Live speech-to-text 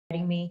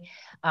Me.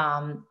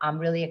 I'm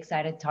really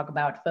excited to talk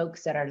about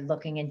folks that are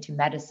looking into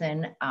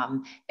medicine.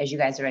 As you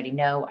guys already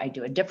know, I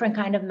do a different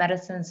kind of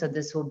medicine. So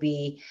this will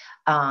be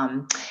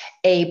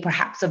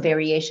perhaps a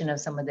variation of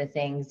some of the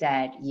things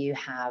that you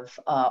have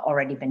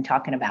already been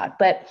talking about.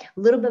 But a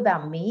little bit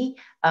about me.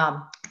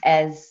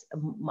 As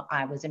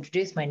I was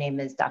introduced, my name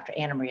is Dr.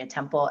 Anna Maria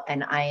Temple,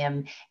 and I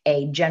am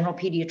a general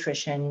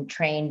pediatrician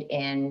trained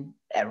in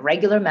a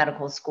regular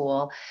medical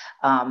school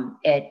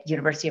at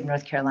University of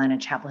North Carolina,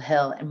 Chapel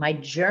Hill. And my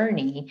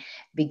journey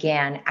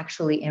began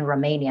actually in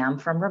Romania. I'm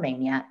from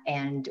Romania.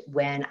 And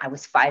when I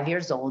was 5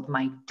 years old,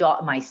 my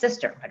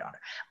sister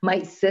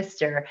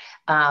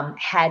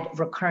had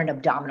recurrent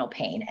abdominal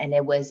pain. And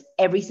it was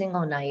every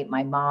single night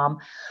my mom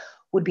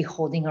would be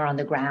holding her on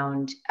the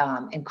ground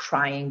and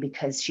crying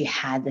because she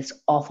had this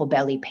awful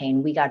belly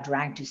pain. We got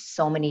dragged to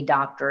so many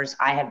doctors.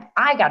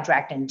 I got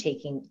dragged in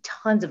taking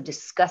tons of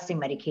disgusting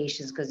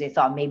medications because they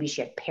thought maybe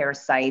she had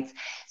parasites.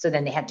 So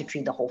then they had to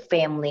treat the whole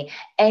family.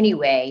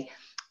 Anyway,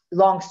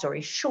 long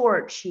story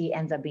short, she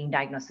ends up being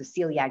diagnosed with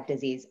celiac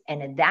disease.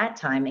 And at that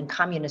time in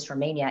communist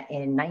Romania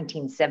in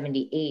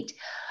 1978,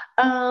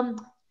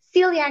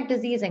 celiac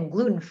disease and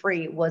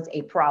gluten-free was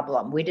a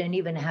problem. We didn't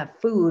even have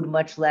food,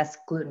 much less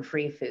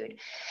gluten-free food.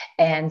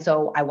 And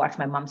so I watched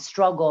my mom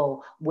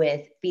struggle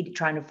with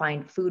trying to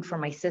find food for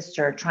my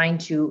sister, trying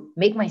to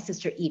make my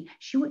sister eat.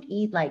 She would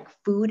eat like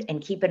food and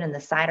keep it in the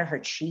side of her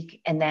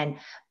cheek and then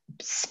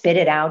spit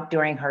it out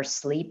during her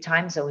sleep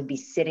time. So it would be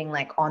sitting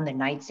like on the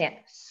nightstand.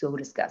 So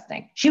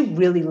disgusting. She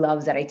really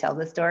loves that I tell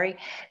this story.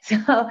 So,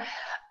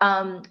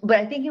 but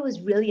I think it was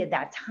really at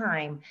that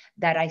time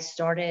that I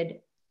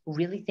started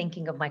really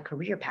thinking of my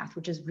career path,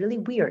 which is really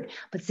weird.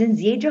 But since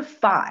the age of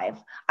 5,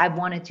 I've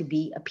wanted to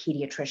be a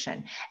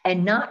pediatrician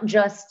and not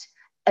just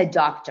a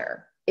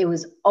doctor. It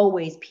was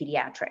always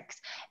pediatrics.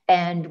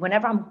 And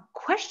whenever I'm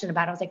questioned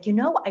about it, I was like,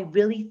 I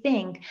really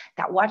think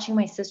that watching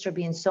my sister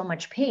be in so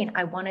much pain,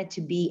 I wanted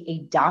to be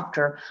a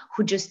doctor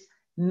who just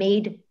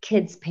made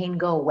kids' pain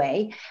go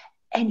away.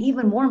 And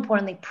even more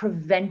importantly,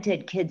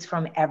 prevented kids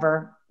from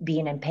ever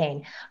being in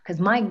pain. Because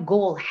my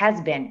goal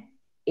has been,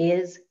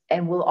 is,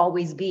 and will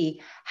always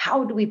be,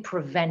 how do we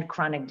prevent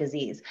chronic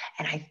disease?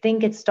 And I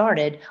think it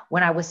started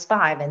when I was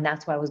 5, and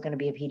that's why I was going to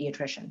be a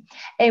pediatrician.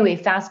 Anyway,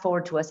 fast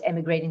forward to us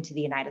emigrating to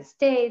the United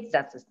States.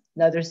 That's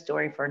another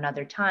story for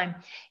another time.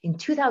 In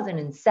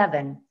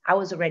 2007, I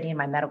was already in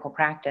my medical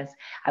practice.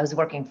 I was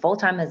working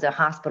full-time as a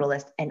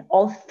hospitalist, and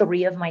all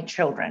 3 of my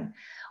children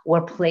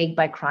were plagued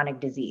by chronic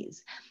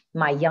disease.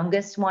 My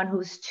youngest one,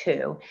 who's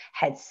 2,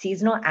 had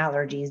seasonal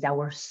allergies that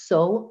were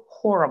so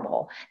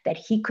horrible that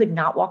he could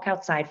not walk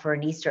outside for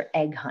an Easter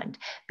egg hunt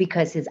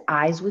because his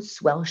eyes would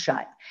swell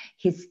shut.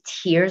 His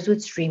tears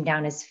would stream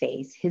down his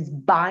face. His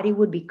body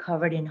would be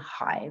covered in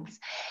hives,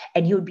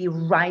 and he would be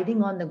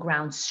writhing on the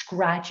ground,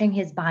 scratching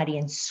his body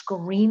and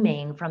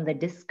screaming from the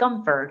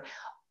discomfort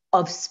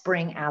of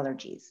spring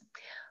allergies.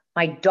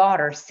 My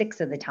daughter,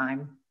 6 at the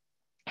time,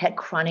 had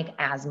chronic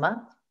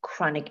asthma,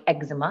 chronic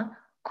eczema,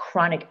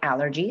 chronic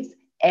allergies.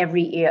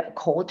 Every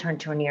cold turned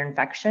to an ear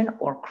infection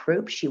or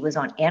croup. She was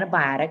on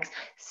antibiotics,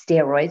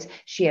 steroids.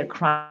 She had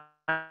chronic.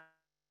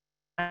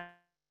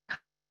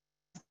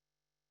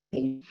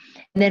 And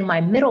then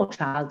my middle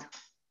child,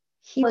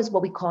 he was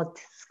what we call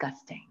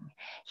disgusting.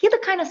 He had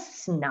the kind of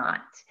snot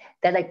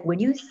that, like, when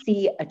you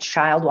see a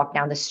child walk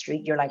down the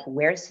street, you're like,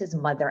 where's his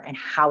mother and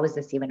how is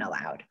this even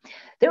allowed?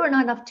 There were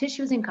not enough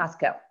tissues in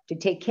Costco to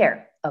take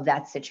care of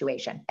that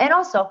situation. And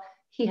also,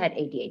 he had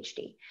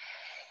ADHD.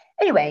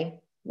 Anyway,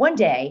 one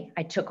day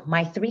I took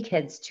my 3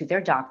 kids to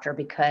their doctor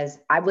because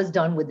I was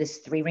done with this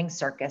 3-ring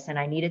circus and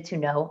I needed to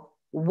know,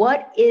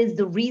 what is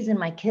the reason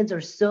my kids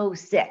are so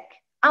sick?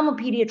 I'm a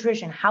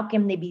pediatrician. How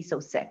can they be so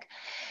sick?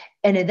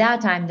 And at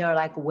that time, they're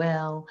like,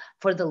 well,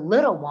 for the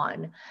little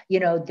one,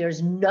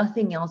 there's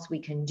nothing else we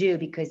can do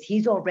because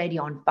he's already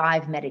on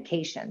 5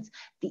 medications.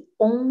 The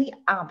only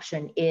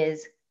option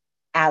is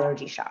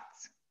allergy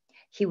shots.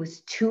 He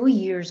was 2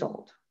 years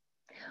old.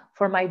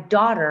 For my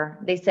daughter,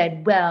 they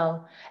said,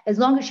 well, as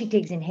long as she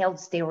takes inhaled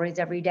steroids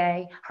every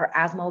day, her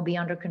asthma will be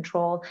under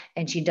control,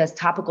 and she does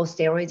topical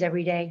steroids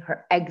every day,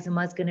 her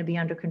eczema is going to be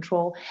under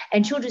control,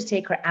 and she'll just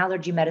take her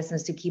allergy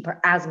medicines to keep her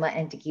asthma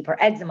and to keep her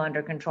eczema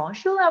under control. And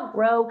she'll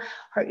outgrow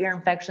her ear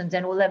infections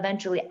and will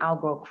eventually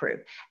outgrow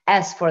croup.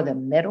 As for the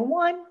middle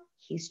one,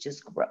 he's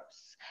just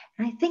gross.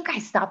 And I think I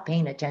stopped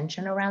paying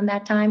attention around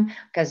that time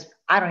because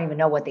I don't even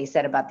know what they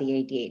said about the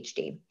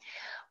ADHD.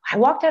 I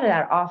walked out of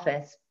that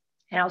office,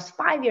 and I was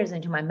 5 years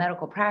into my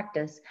medical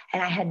practice,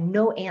 and I had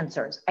no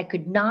answers. I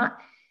could not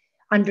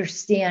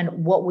understand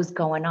what was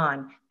going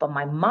on, but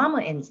my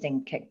mama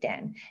instinct kicked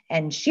in,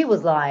 and she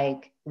was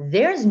like,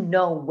 there's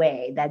no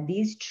way that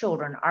these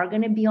children are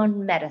going to be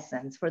on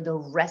medicines for the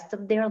rest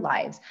of their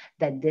lives,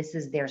 that this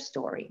is their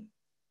story.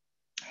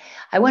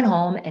 I went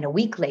home, and a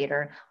week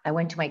later, I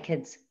went to my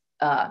kids'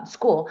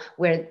 school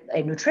where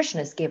a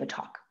nutritionist gave a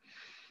talk.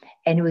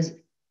 And it was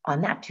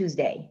on that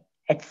Tuesday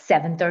at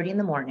 7:30 in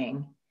the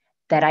morning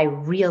that I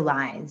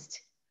realized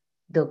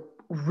the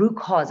root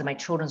cause of my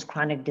children's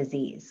chronic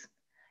disease.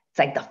 It's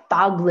like the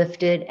fog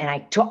lifted and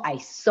I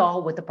saw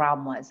what the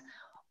problem was.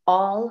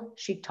 All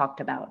she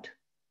talked about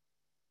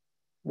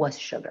was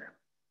sugar.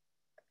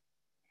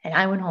 And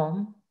I went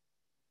home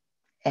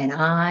and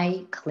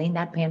I cleaned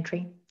that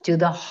pantry to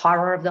the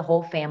horror of the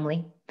whole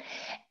family.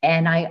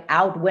 And I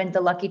outwent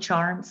the Lucky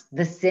Charms,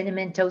 the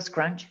Cinnamon Toast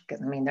Crunch,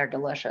 because I mean, they're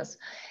delicious,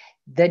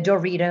 the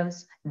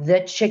Doritos,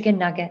 the chicken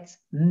nuggets,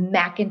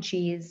 mac and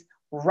cheese,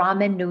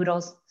 ramen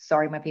noodles.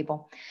 Sorry, my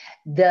people.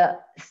 The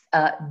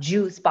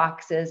juice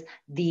boxes,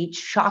 the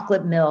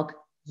chocolate milk,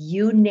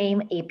 you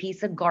name a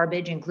piece of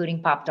garbage,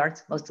 including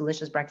Pop-Tarts, most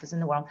delicious breakfast in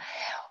the world,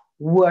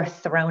 were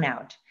thrown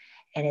out.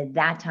 And at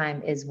that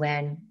time is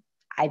when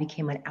I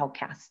became an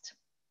outcast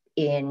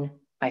in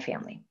my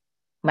family.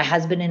 My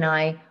husband and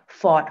I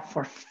fought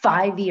for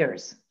 5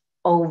 years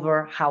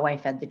over how I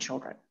fed the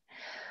children.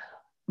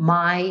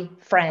 My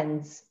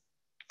friends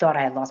thought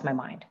I had lost my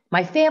mind.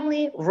 My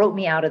family wrote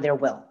me out of their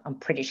will. I'm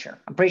pretty sure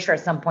at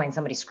some point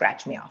somebody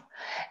scratched me off.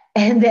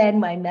 And then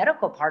my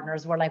medical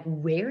partners were like,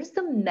 where's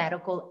the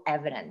medical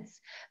evidence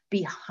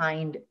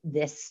behind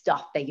this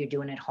stuff that you're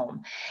doing at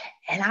home?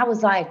 And I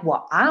was like,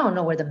 well, I don't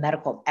know where the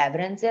medical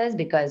evidence is,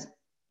 because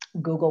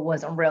Google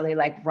wasn't really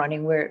like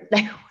running where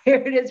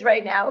it is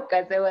right now,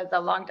 because it was a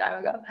long time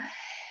ago.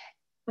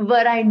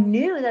 But I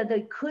knew that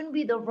there couldn't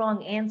be the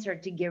wrong answer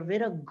to get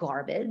rid of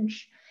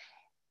garbage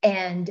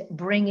and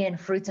bring in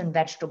fruits and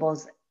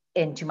vegetables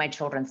into my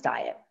children's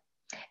diet.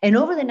 And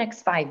over the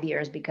next 5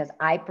 years, because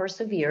I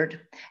persevered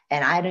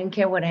and I didn't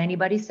care what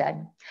anybody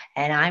said,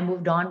 and I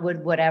moved on with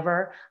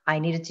whatever I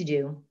needed to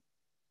do,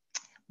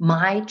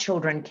 my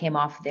children came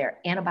off their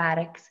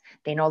antibiotics.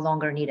 They no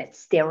longer needed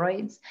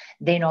steroids.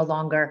 They no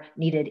longer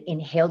needed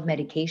inhaled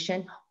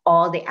medication.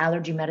 All the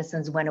allergy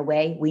medicines went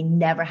away. We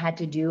never had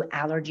to do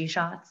allergy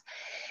shots.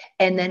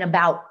 And then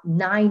about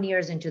 9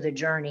 years into the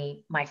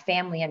journey, my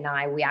family and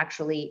I,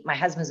 my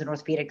husband's an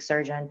orthopedic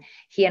surgeon.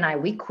 He and I,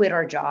 we quit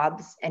our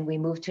jobs and we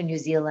moved to New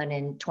Zealand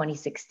in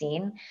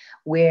 2016,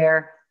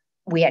 where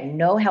we had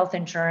no health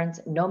insurance,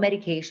 no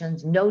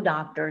medications, no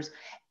doctors.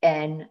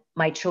 And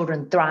my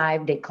children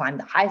thrived. They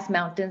climbed the highest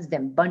mountains,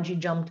 then bungee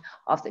jumped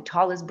off the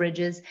tallest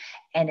bridges.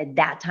 And at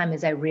that time,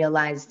 as I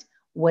realized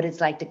what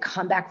it's like to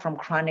come back from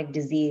chronic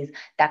disease,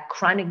 that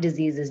chronic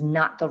disease is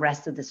not the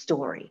rest of the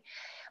story.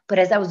 But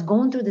as I was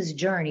going through this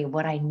journey,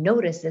 what I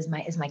noticed is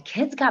my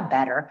kids got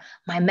better,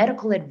 my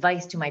medical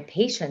advice to my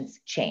patients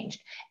changed.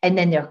 And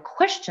then their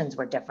questions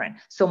were different.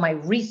 So my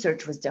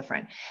research was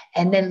different.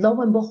 And then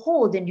lo and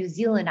behold, in New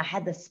Zealand, I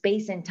had the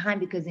space and time,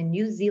 because in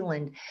New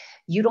Zealand,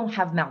 you don't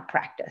have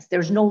malpractice.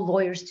 There's no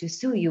lawyers to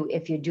sue you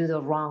if you do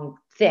the wrong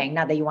thing.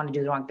 Not that you want to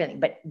do the wrong thing,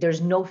 but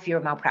there's no fear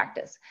of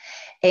malpractice.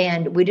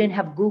 And we didn't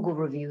have Google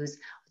reviews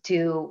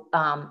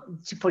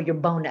for your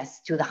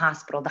bonus to the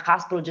hospital. The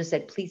hospital just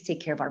said, please take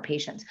care of our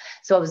patients.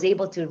 So I was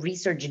able to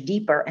research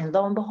deeper, and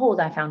lo and behold,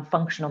 I found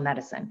functional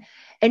medicine.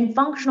 And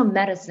functional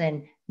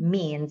medicine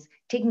means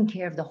taking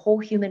care of the whole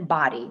human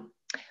body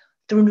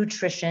through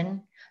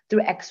nutrition,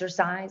 through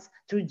exercise,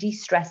 through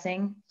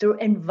de-stressing, through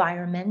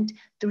environment,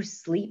 through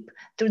sleep,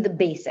 through the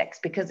basics,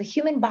 because the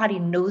human body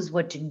knows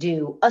what to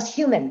do. Us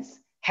humans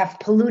have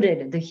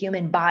polluted the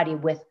human body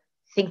with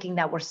thinking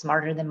that we're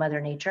smarter than Mother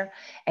Nature,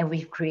 and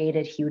we've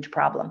created a huge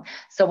problem.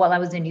 So while I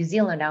was in New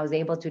Zealand, I was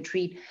able to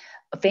treat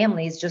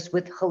families just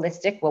with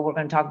holistic, what we're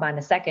going to talk about in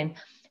a second,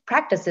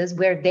 practices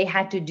where they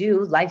had to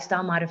do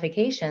lifestyle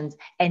modifications,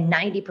 and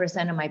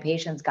 90% of my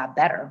patients got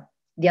better.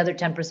 The other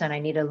 10%, I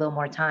needed a little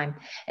more time.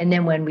 And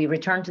then when we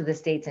returned to the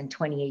States in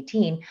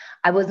 2018,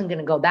 I wasn't going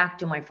to go back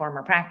to my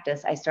former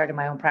practice. I started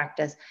my own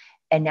practice,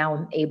 and now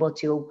I'm able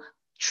to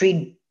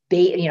treat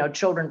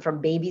children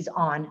from babies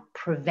on,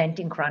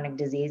 preventing chronic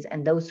disease.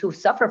 And those who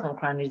suffer from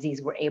chronic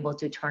disease were able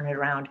to turn it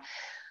around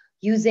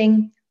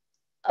using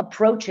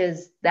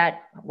approaches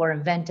that were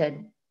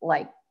invented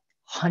like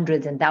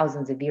hundreds and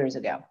thousands of years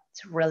ago.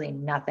 It's really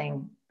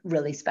nothing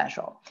really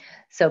special.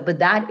 So, but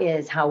that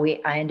is how I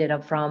ended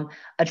up from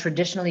a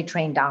traditionally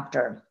trained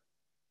doctor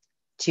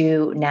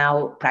to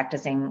now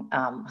practicing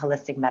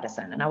holistic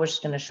medicine. And I was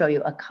just going to show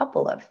you a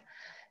couple of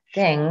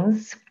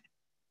things.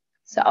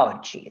 So, oh,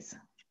 geez.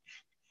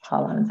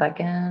 Hold on a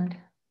second.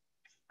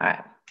 All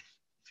right.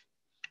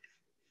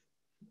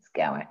 It's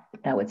going.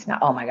 No, it's not.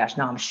 Oh my gosh.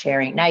 Now I'm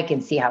sharing. Now you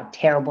can see how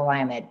terrible I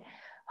am at.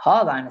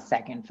 Hold on a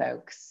second,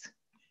 folks.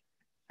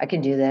 I can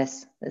do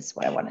this. This is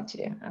what I wanted to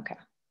do. Okay.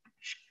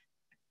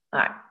 All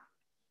right.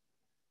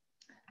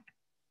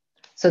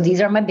 So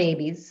these are my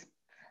babies.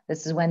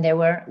 This is when they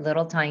were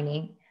little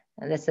tiny.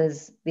 And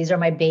these are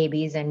my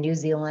babies in New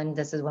Zealand.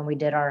 This is when we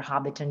did our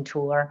Hobbiton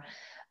tour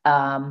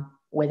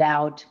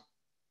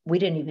we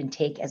didn't even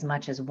take as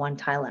much as one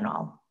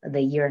Tylenol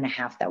the year and a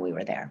half that we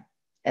were there,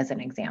 as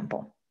an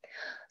example.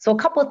 So a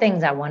couple of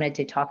things I wanted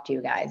to talk to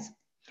you guys.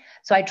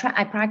 So I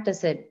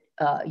practice at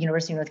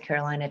University of North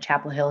Carolina,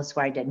 Chapel Hill,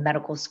 where I did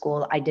medical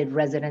school. I did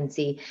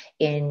residency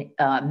in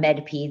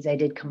med peds. I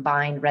did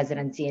combined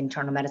residency in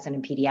internal medicine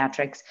and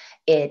pediatrics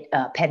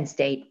at Penn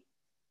State.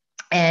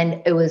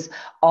 And it was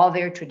all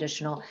very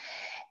traditional.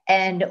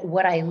 And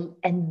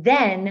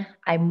then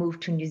I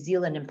moved to New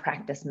Zealand and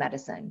practiced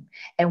medicine.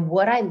 And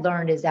what I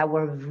learned is that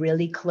we're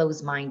really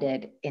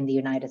closed-minded in the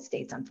United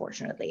States,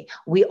 unfortunately.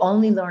 We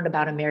only learned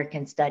about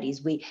American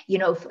studies.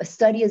 If a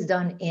study is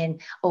done in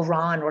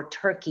Iran or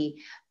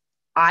Turkey,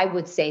 I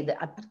would say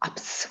that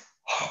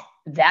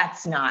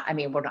that's not, I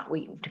mean,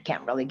 we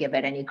can't really give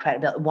it any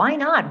credibility. Why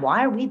not?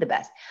 Why are we the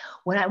best?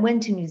 When I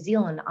went to New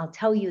Zealand, I'll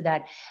tell you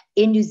that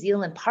in New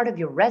Zealand, part of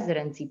your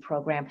residency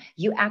program,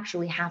 you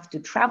actually have to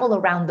travel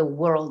around the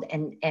world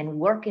and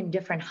work in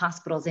different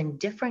hospitals in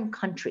different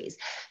countries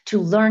to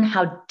learn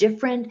how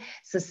different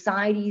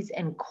societies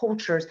and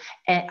cultures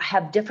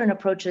have different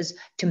approaches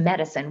to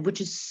medicine,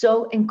 which is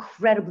so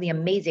incredibly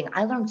amazing.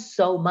 I learned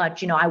so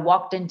much. I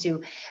walked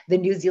into the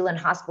New Zealand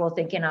hospital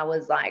thinking I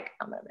was like,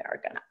 I'm an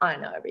American, I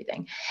know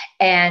everything.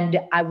 And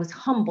I was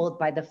humbled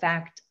by the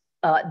fact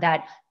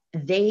that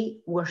they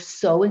were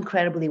so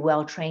incredibly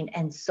well trained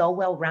and so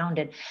well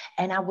rounded.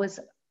 And I was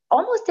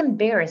almost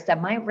embarrassed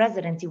that my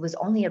residency was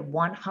only at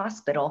one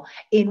hospital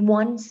in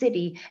one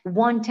city,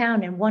 one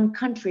town, in one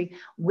country,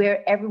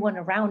 where everyone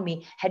around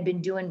me had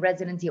been doing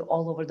residency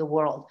all over the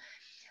world.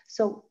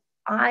 So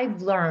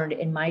I've learned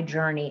in my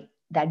journey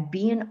that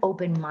being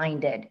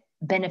open-minded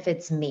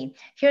benefits me.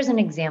 Here's an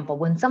example.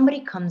 When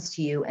somebody comes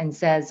to you and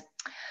says,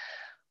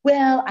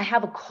 well, I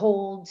have a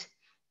cold,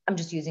 I'm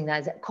just using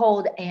that as a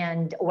cold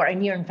or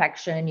an ear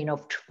infection,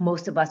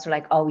 most of us are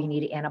like, oh, you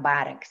need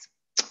antibiotics.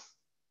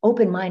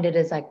 Open-minded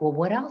is like, well,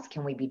 what else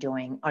can we be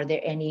doing? Are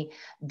there any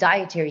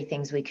dietary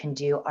things we can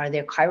do? Are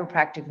there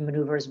chiropractic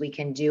maneuvers we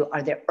can do?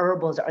 Are there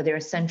herbals? Are there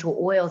essential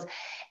oils?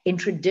 In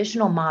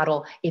traditional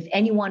model, if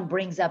anyone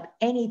brings up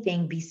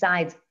anything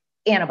besides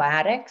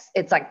antibiotics,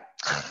 it's like,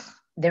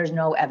 there's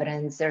no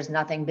evidence, there's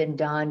nothing been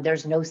done,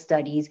 there's no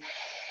studies.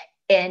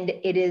 And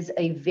it is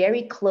a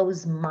very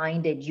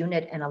closed-minded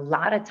unit. And a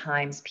lot of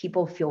times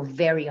people feel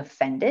very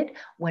offended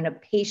when a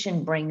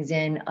patient brings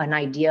in an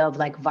idea of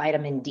like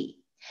vitamin D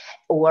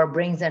or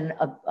brings in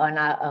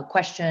a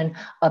question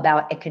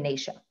about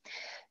echinacea.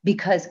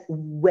 Because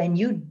when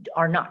you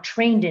are not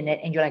trained in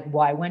it and you're like,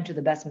 well, I went to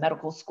the best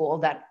medical school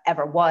that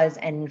ever was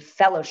and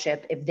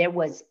fellowship, if there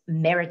was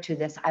merit to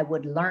this, I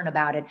would learn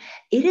about it.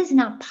 It is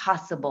not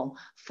possible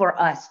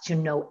for us to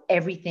know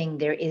everything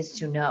there is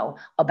to know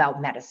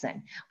about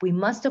medicine. We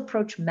must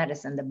approach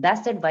medicine. The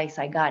best advice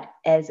I got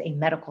as a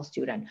medical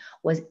student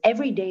was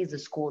every day is a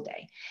school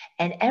day.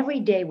 And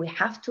every day we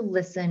have to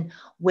listen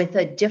with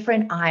a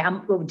different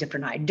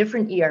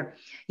different ear.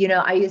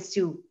 I used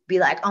to be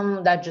like,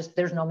 oh,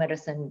 there's no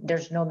medicine,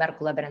 there's no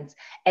medical evidence.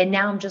 And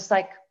now I'm just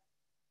like,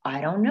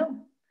 I don't know.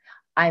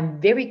 I'm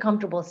very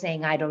comfortable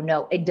saying I don't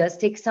know. It does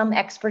take some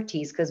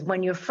expertise because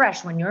when you're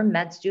fresh, when you're a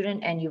med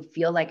student and you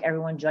feel like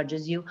everyone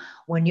judges you,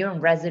 when you're in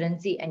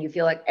residency and you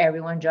feel like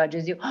everyone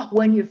judges you,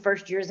 when your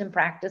first year's in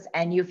practice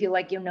and you feel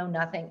like you know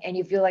nothing and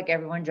you feel like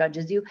everyone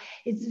judges you,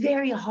 it's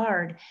very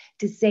hard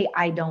to say,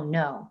 I don't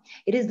know.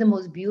 It is the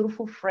most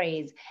beautiful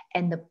phrase,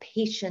 and the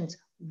patients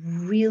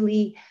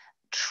really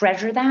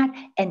treasure that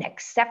and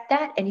accept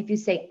that. And if you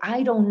say,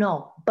 I don't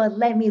know, but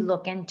let me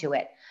look into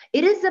it,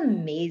 it is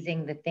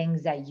amazing the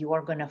things that you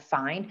are going to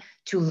find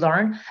to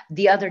learn.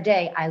 The other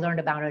day, I learned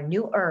about a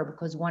new herb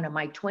because one of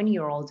my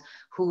 20-year-olds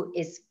who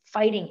is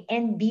fighting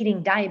and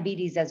beating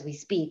diabetes as we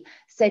speak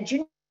said,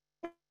 you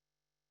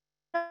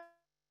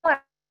know,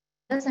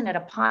 listen at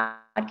a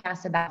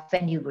podcast about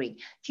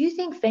fenugreek. Do you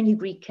think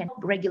fenugreek can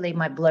regulate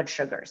my blood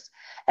sugars?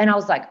 And I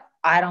was like,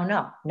 I don't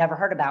know. I've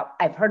heard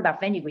about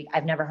fenugreek.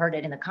 I've never heard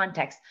it in the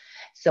context.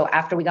 So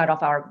after we got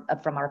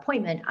off from our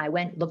appointment, I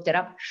went, looked it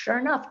up. Sure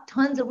enough,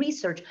 tons of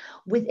research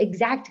with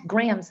exact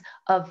grams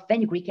of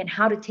fenugreek and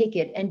how to take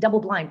it, and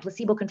double-blind,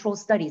 placebo-controlled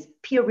studies,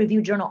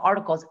 peer-reviewed journal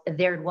articles.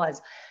 There it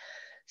was.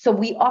 So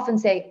we often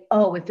say,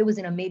 oh, if it was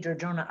in a major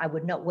journal, I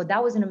would know. Well,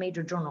 that was in a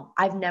major journal.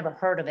 I've never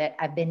heard of it.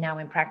 I've been now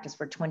in practice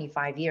for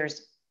 25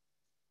 years.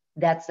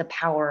 That's the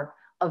power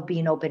of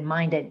being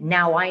open-minded.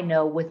 Now I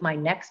know with my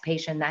next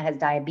patient that has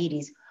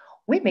diabetes,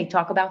 we may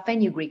talk about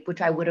fenugreek, which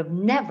I would have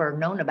never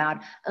known about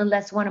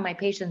unless one of my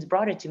patients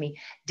brought it to me.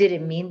 Did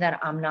it mean that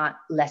I'm not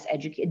less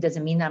educated? Does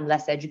it mean that I'm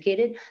less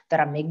educated, that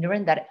I'm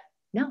ignorant?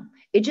 No,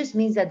 it just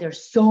means that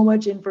there's so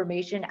much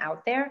information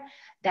out there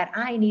that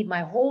I need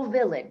my whole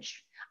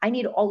village. I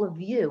need all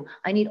of you.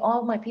 I need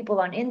all my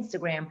people on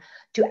Instagram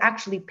to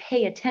actually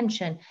pay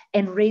attention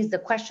and raise the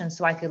questions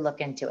so I could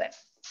look into it.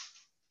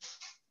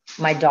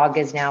 My dog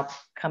is now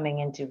coming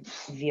into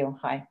view.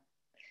 Hi.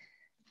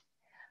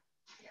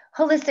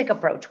 Holistic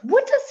approach.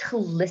 What does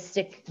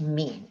holistic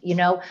mean?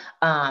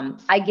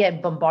 I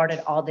get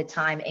bombarded all the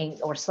time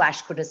or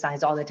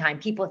criticized all the time.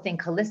 People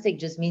think holistic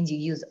just means you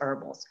use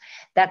herbals.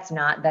 That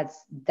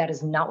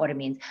is not what it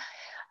means.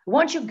 I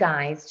want you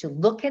guys to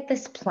look at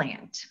this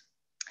plant,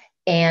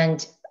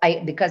 and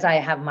because I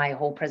have my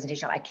whole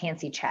presentation, I can't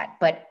see chat,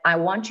 but I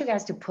want you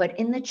guys to put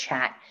in the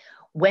chat,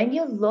 when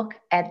you look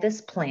at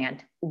this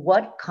plant,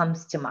 what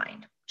comes to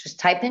mind? Just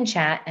type in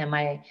chat, and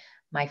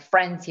my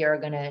friends here are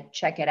going to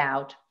check it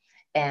out.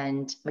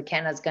 And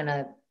McKenna's going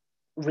to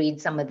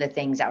read some of the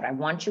things out. I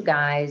want you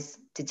guys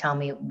to tell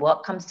me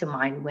what comes to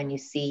mind when you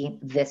see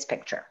this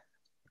picture.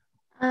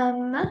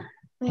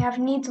 We have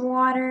needs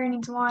water,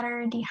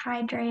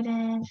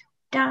 dehydrated,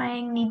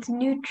 dying, needs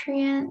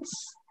nutrients,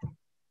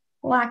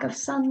 lack of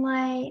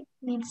sunlight,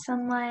 needs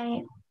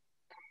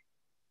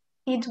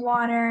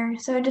water.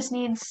 So it just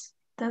needs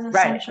those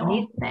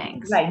essential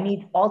things. Right,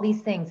 needs all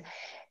these things.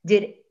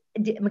 Did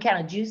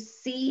McKenna, do you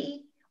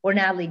see, or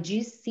Natalie, do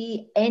you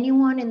see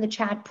anyone in the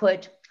chat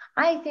put,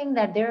 I think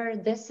that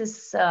this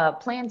is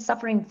plant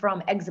suffering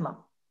from eczema,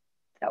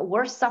 that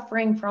we're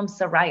suffering from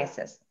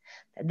psoriasis,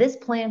 that this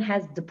plant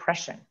has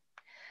depression,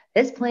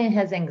 this plant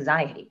has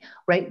anxiety,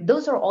 right?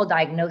 Those are all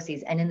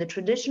diagnoses. And in the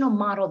traditional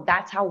model,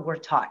 that's how we're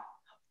taught.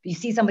 You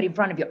see somebody in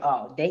front of you,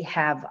 oh, they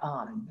have,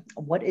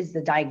 what is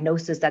the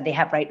diagnosis that they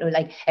have, right? Or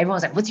like,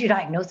 everyone's like, what's your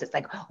diagnosis?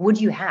 Like, what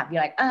do you have?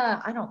 You're like,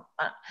 I don't.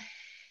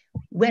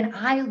 When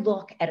I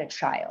look at a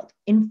child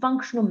in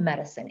functional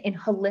medicine, in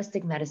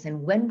holistic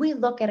medicine, when we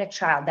look at a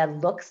child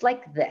that looks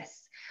like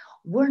this,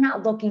 we're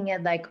not looking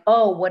at like,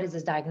 oh, what is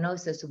this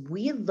diagnosis?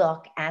 We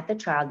look at the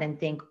child and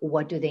think,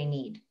 what do they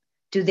need?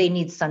 Do they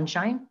need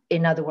sunshine?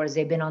 In other words,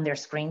 they've been on their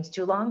screens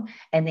too long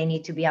and they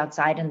need to be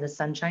outside in the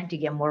sunshine to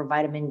get more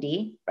vitamin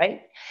D,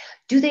 right?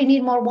 Do they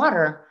need more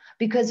water?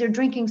 Because they're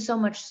drinking so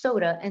much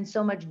soda and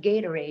so much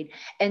Gatorade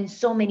and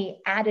so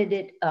many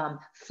added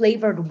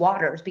flavored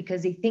waters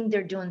because they think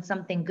they're doing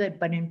something good.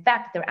 But in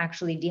fact, they're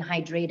actually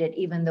dehydrated,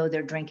 even though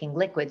they're drinking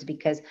liquids,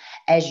 because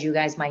as you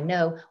guys might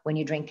know, when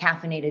you drink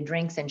caffeinated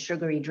drinks and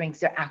sugary drinks,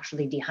 they're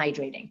actually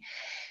dehydrating.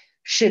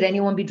 Should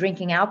anyone be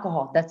drinking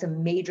alcohol? That's a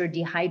major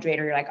dehydrator.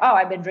 You're like, oh,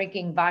 I've been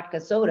drinking vodka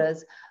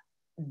sodas.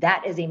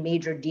 That is a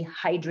major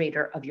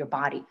dehydrator of your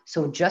body.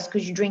 So just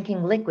because you're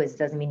drinking liquids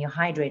doesn't mean you're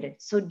hydrated.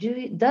 So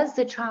does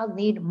the child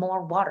need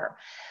more water?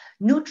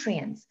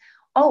 Nutrients.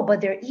 Oh,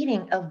 but they're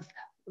eating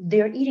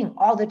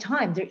all the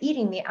time. They're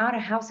eating the out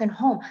of house and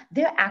home.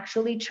 They're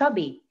actually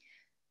chubby.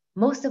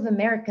 Most of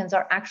Americans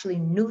are actually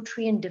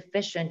nutrient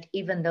deficient,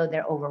 even though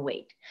they're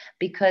overweight,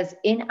 because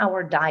in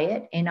our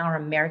diet, in our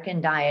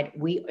American diet,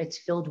 it's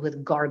filled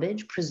with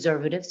garbage,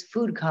 preservatives,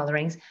 food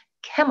colorings,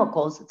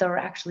 chemicals that are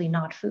actually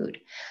not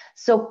food.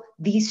 So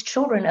these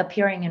children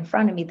appearing in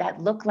front of me that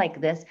look like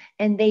this,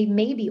 and they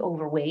may be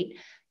overweight,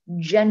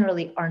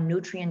 generally are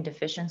nutrient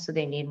deficient, so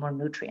they need more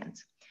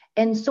nutrients.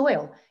 And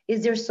soil,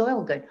 is their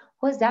soil good?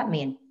 What does that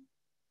mean?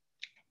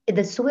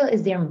 The soil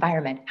is their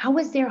environment. How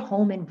is their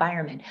home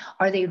environment?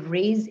 Are they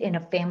raised in a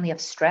family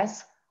of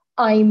stress?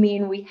 I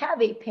mean, we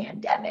have a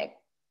pandemic,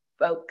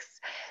 folks.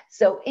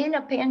 So in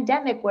a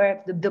pandemic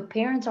where the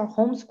parents are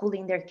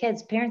homeschooling their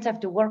kids, parents have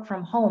to work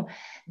from home.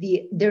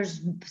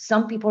 There's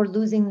some people are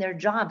losing their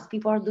jobs,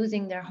 people are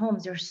losing their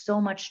homes. There's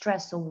so much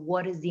stress. So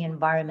what is the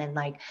environment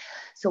like?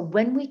 So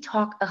when we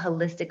talk a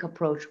holistic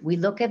approach, we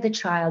look at the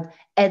child,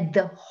 at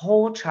the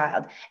whole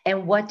child,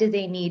 and what do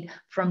they need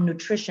from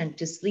nutrition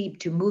to sleep,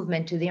 to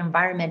movement, to the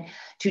environment,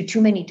 to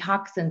too many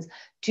toxins,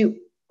 to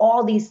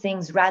all these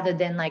things, rather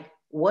than like,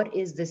 what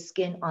is the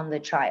skin on the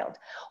child,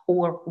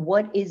 or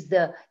what is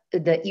the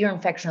ear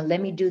infection? Let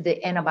me do the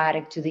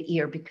antibiotic to the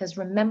ear, because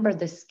remember,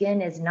 the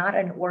skin is not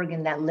an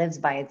organ that lives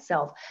by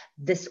itself.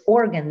 This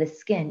organ, the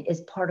skin,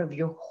 is part of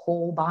your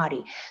whole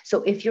body.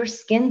 So if your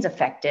skin's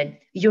affected,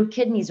 your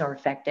kidneys are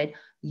affected,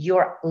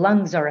 your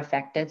lungs are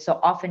affected. So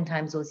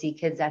oftentimes we'll see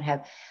kids that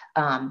have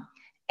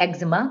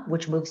eczema,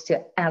 which moves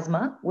to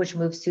asthma, which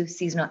moves to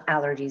seasonal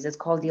allergies. It's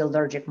called the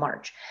allergic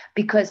march,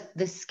 because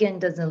the skin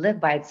doesn't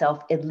live by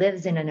itself. It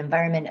lives in an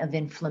environment of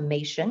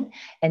inflammation,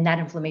 and that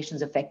inflammation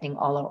is affecting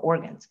all our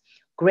organs.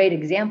 Great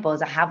example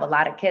is I have a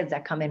lot of kids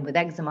that come in with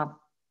eczema,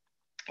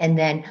 and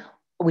then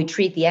we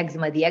treat the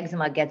eczema. The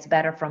eczema gets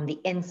better from the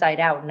inside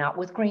out, not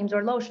with creams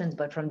or lotions,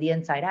 but from the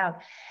inside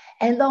out.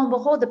 And lo and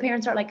behold, the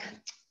parents are like,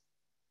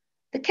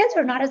 the kids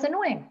are not as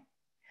annoying.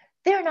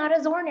 They're not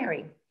as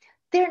ornery.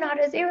 They're not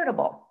as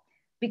irritable,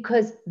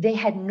 because they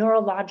had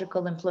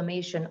neurological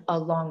inflammation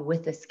along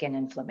with the skin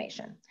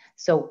inflammation.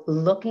 So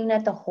looking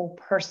at the whole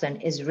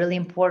person is really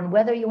important.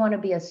 Whether you want to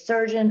be a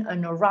surgeon, a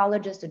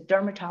neurologist, a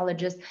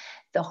dermatologist,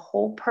 the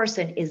whole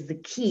person is the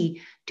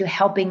key to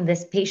helping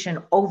this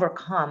patient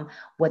overcome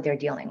what they're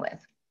dealing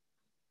with.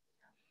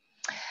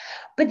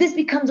 But this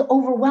becomes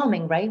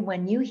overwhelming, right?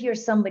 When you hear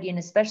somebody, and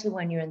especially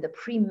when you're in the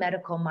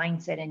pre-medical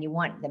mindset and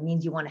that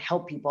means you want to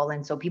help people.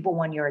 And so people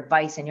want your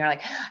advice, and you're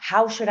like,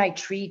 how should I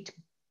treat,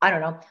 I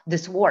don't know,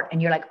 this wart?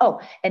 And you're like,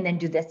 oh, and then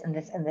do this and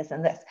this and this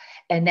and this.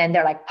 And then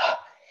they're like, oh.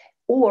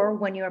 Or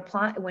when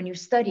you're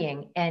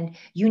studying and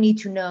you need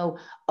to know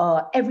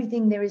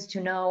everything there is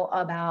to know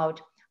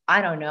about,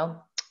 I don't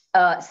know,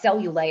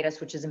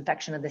 cellulitis, which is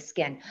infection of the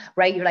skin,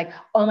 right? You're like,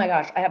 oh my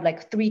gosh, I have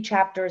like 3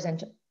 chapters,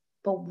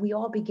 but we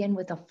all begin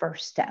with a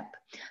first step.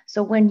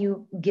 So when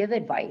you give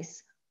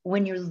advice,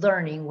 when you're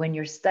learning, when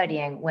you're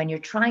studying, when you're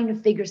trying to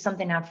figure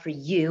something out for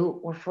you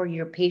or for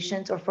your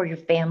patients or for your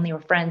family or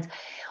friends,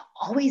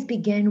 always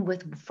begin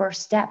with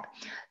first step.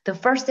 The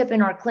first step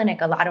in our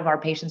clinic, a lot of our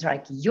patients are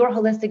like, you're a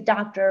holistic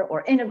doctor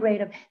or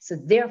integrative, so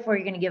therefore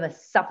you're going to give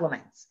us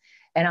supplements.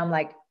 And I'm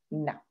like,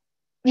 no,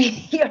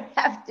 You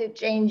have to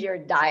change your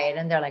diet.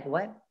 And they're like,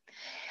 what?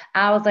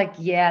 I was like,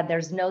 yeah,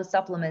 there's no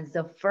supplements.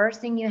 The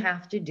first thing you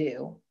have to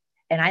do,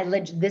 and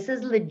this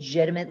is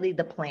legitimately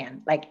the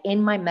plan, like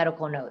in my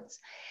medical notes,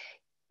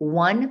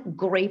 1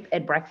 grape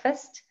at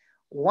breakfast,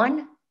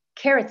 1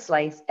 carrot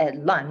slice at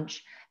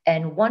lunch,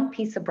 and 1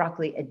 piece of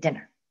broccoli at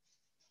dinner.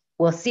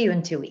 We'll see you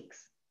in 2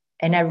 weeks.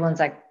 And everyone's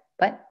like,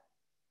 what?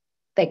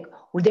 Like,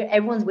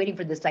 everyone's waiting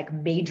for this like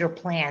major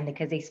plan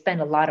because they spend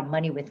a lot of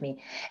money with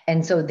me.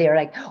 And so they're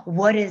like,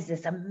 what is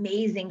this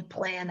amazing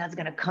plan that's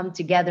going to come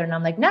together? And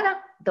I'm like, no,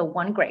 the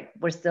 1 grape,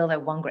 we're still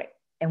at 1 grape.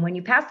 And when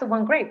you pass the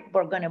 1 grape,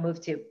 we're going to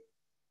move to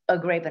a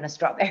grape and a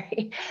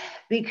strawberry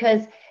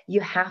because you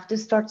have to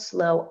start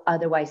slow.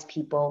 Otherwise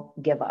people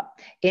give up.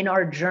 In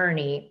our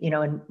journey,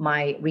 in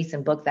my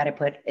recent book that I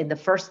put in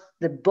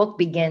the book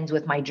begins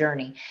with my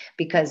journey,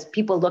 because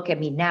people look at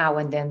me now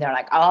and then they're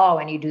like, oh,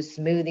 and you do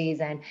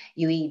smoothies and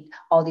you eat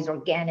all these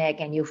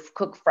organic and you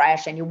cook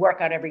fresh and you work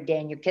out every day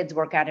and your kids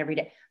work out every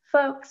day.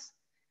 Folks,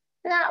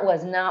 that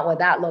was not what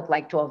that looked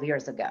like 12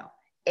 years ago.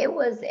 It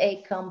was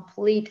a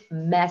complete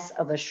mess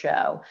of a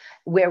show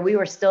where we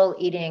were still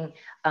eating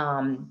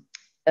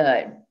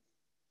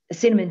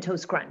cinnamon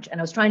toast crunch.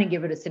 And I was trying to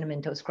give it a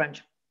cinnamon toast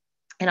crunch.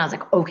 And I was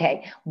like,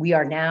 okay, we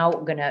are now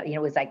gonna,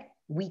 it was like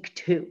week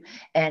 2.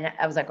 And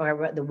I was like,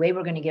 okay, the way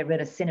we're going to get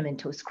rid of cinnamon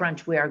toast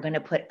crunch, we are going to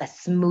put a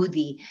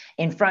smoothie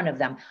in front of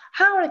them.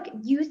 How do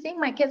you think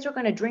my kids are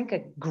going to drink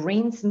a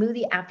green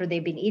smoothie after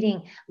they've been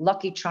eating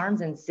Lucky Charms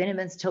and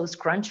cinnamon toast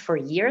crunch for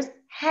years?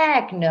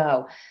 Heck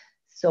no.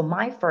 So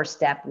my first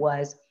step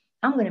was,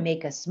 I'm going to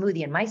make a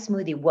smoothie. And my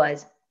smoothie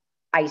was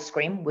ice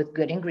cream with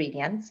good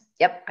ingredients.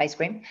 Yep, ice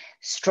cream,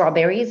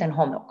 strawberries, and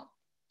whole milk.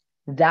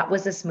 That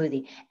was a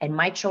smoothie. And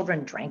my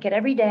children drank it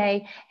every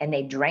day, and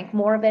they drank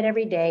more of it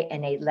every day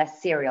and ate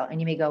less cereal. And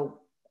you may go,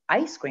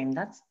 ice cream,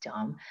 that's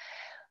dumb.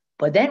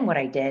 But then what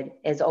I did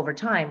is over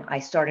time, I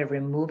started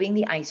removing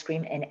the ice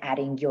cream and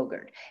adding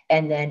yogurt,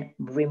 and then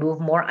remove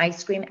more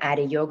ice cream,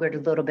 added yogurt, a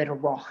little bit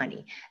of raw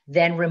honey,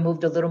 then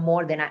removed a little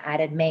more. Then I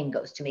added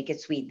mangoes to make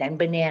it sweet, then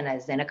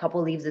bananas, then a couple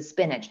leaves of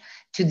spinach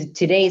to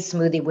today's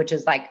smoothie, which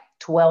is like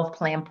 12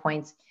 plant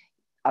points.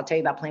 I'll tell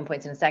you about plant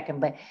points in a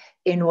second, but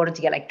in order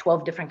to get like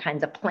 12 different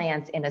kinds of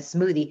plants in a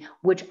smoothie,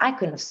 which I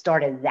couldn't have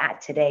started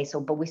that today.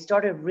 But we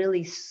started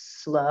really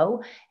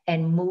slow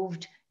and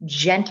moved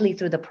gently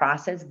through the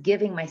process,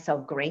 giving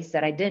myself grace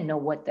that I didn't know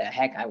what the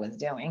heck I was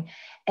doing.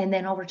 And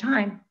then over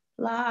time,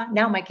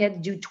 now my kids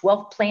do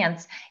 12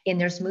 plants in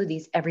their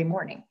smoothies every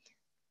morning.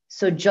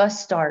 So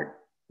just start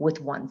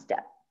with one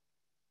step.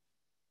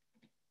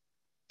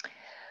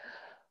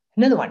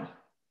 Another one,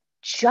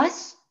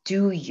 just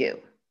do you.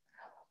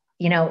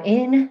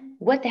 In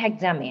what the heck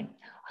does that mean?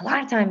 A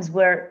lot of times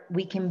where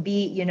we can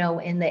be,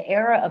 in the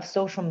era of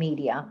social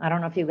media, I don't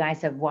know if you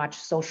guys have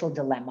watched Social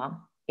Dilemma.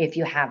 If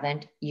you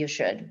haven't, you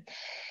should.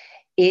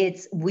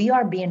 We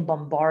are being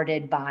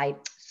bombarded by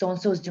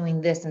so-and-so's doing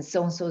this and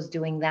so-and-so's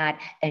doing that.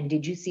 And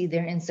did you see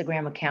their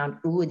Instagram account?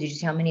 Ooh, did you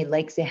see how many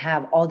likes they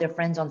have? All their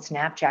friends on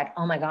Snapchat.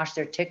 Oh my gosh,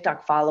 their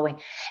TikTok following.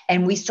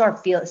 And we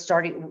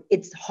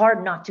it's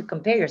hard not to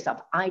compare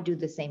yourself. I do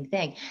the same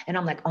thing. And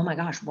I'm like, oh my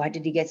gosh, why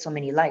did he get so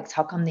many likes?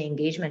 How come the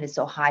engagement is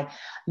so high?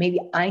 Maybe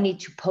I need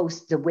to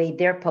post the way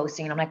they're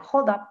posting. And I'm like,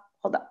 hold up.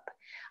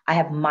 I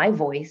have my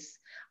voice.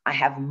 I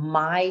have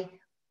my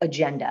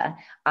agenda.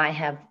 I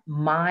have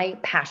my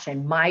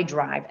passion, my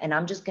drive, and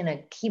I'm just going to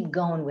keep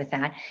going with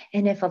that.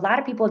 And if a lot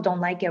of people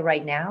don't like it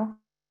right now,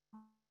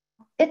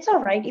 it's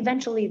all right.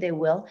 Eventually they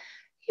will.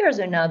 Here's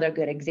another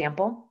good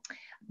example.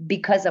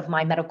 Because of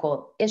my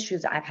medical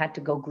issues, I've had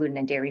to go gluten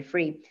and dairy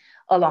free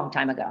a long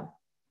time ago.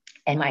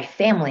 And my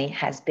family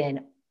has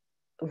been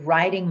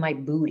riding my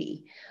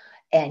booty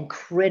and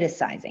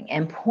criticizing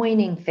and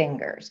pointing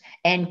fingers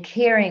and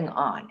carrying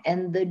on,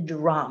 and the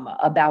drama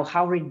about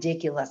how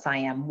ridiculous I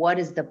am. What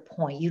is the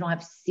point? You don't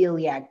have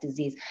celiac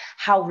disease.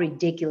 How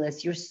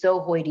ridiculous. You're so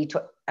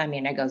hoity-toity. I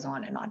mean, it goes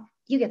on and on.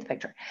 You get the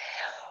picture.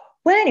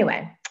 Well,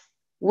 anyway,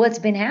 what's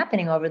been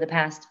happening over the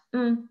past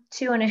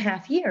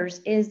 2.5 years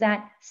is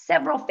that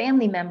several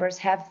family members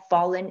have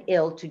fallen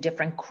ill to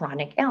different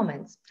chronic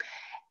ailments.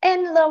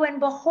 And lo and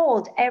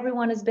behold,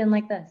 everyone has been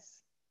like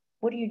this.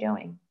 What are you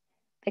doing?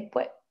 Like,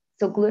 what?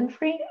 So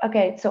gluten-free?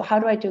 Okay, so how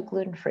do I do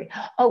gluten-free?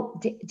 Oh,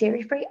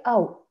 dairy-free?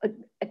 Oh,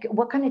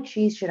 what kind of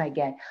cheese should I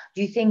get?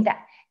 Do you think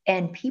that?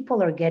 And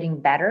people are getting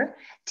better.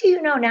 Do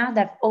you know now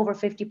that over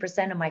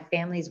 50% of my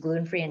family is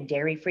gluten-free and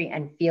dairy-free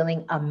and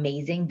feeling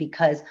amazing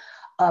because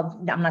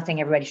I'm not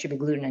saying everybody should be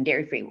gluten and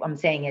dairy-free. What I'm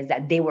saying is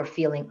that they were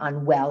feeling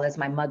unwell, as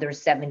my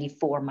mother's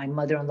 74, my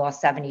mother-in-law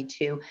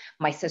 72,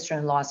 my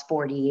sister-in-law is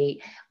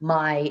 48,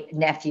 my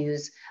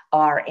nephews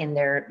are in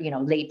their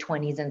late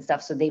 20s and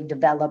stuff. So they've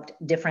developed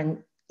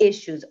different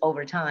issues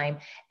over time.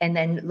 And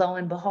then lo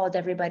and behold,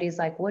 everybody's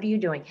like, what are you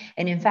doing?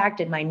 And in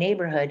fact, in my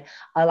neighborhood,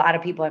 a lot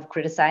of people have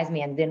criticized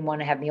me and didn't want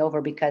to have me over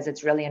because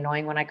it's really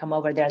annoying when I come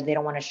over there. They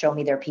don't want to show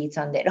me their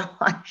pizza and they don't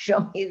want to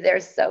show me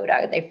their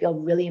soda. They feel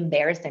really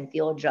embarrassed and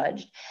feel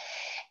judged.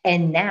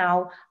 And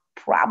now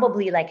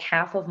probably like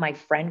half of my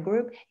friend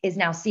group is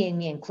now seeing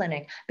me in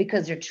clinic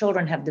because their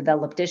children have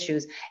developed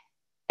issues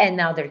and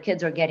now their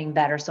kids are getting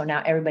better. So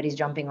now everybody's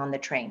jumping on the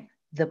train.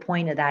 The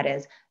point of that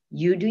is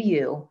you do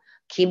you,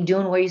 keep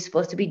doing what you're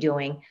supposed to be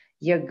doing.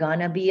 You're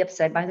gonna be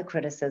upset by the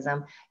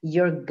criticism.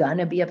 You're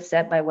gonna be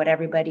upset by what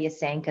everybody is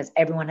saying because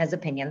everyone has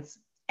opinions.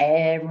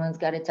 Everyone's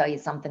got to tell you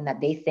something that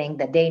they think,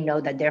 that they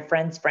know, that their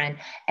friend's friend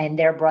and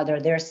their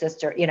brother, their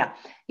sister, you know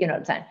what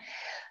I'm saying?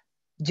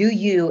 Do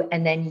you,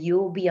 and then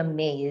you'll be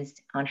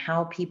amazed on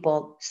how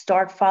people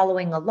start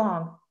following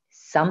along,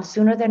 some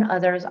sooner than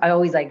others. I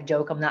always like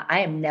joke, I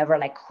am never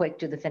like quick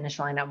to the finish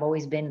line. I've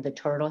always been the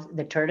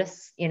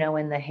tortoise,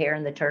 in the hare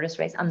and the tortoise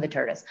race. I'm the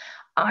tortoise.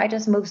 I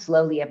just move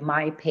slowly at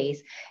my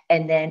pace.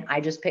 And then I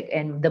just pick,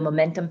 and the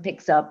momentum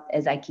picks up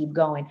as I keep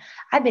going.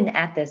 I've been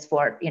at this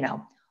for,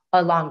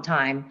 a long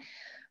time.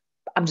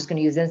 I'm just going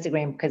to use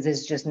Instagram because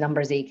it's just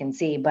numbers that you can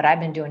see, but I've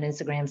been doing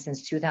Instagram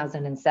since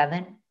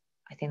 2007.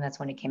 I think that's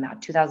when it came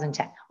out,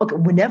 2010. Okay,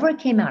 whenever it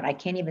came out, I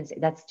can't even say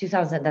that's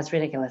 2000. That's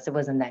ridiculous. It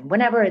wasn't then.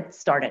 Whenever it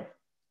started,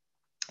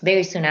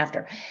 very soon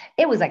after,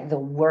 it was like the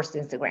worst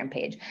Instagram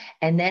page.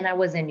 And then I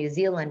was in New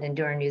Zealand, and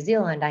during New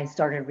Zealand, I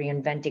started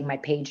reinventing my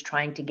page,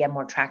 trying to get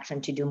more traction,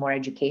 to do more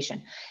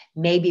education.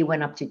 Maybe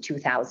went up to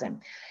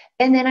 2000.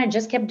 And then I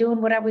just kept doing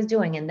what I was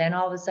doing. And then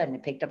all of a sudden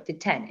it picked up to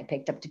 10, it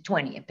picked up to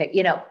 20, it picked,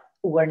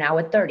 we're now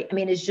at 30. I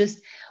mean, it's just,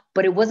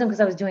 but it wasn't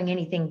because I was doing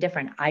anything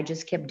different. I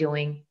just kept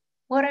doing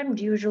what I'm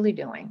usually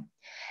doing.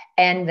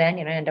 And then,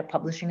 I ended up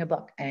publishing a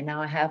book, and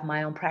now I have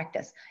my own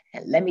practice.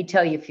 And let me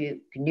tell you, if you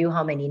knew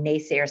how many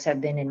naysayers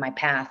have been in my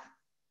path,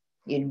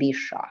 you'd be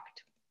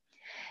shocked.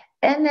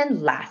 And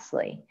then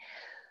lastly,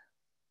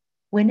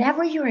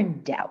 whenever you're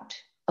in doubt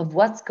of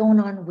what's going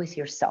on with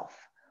yourself,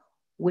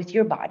 with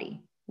your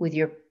body, with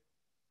your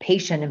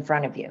patient in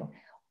front of you,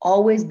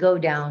 always go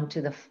down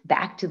to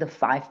back to the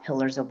 5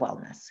 pillars of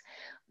wellness,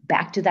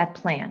 back to that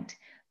plant,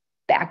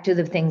 back to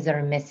the things that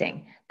are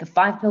missing. The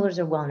 5 pillars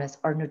of wellness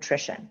are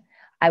nutrition.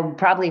 I would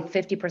probably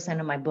 50%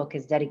 of my book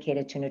is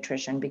dedicated to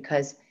nutrition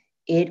because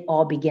it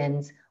all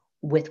begins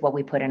with what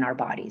we put in our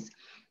bodies.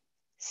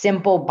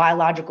 Simple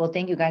biological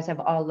thing you guys have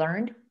all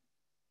learned.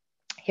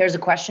 Here's a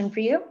question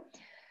for you.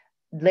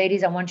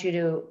 Ladies, I want you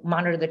to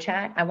monitor the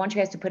chat. I want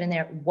you guys to put in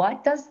there,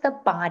 what does the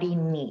body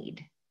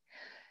need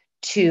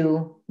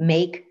to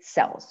make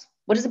cells?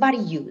 What does the body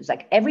use?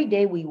 Like every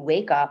day we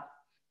wake up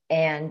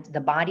and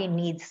the body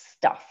needs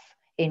stuff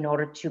in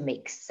order to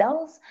make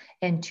cells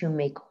and to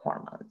make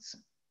hormones.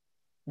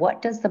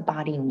 What does the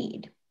body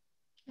need?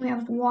 We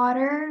have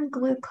water,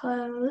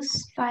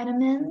 glucose,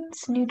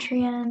 vitamins,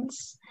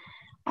 nutrients,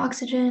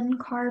 oxygen,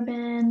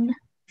 carbon,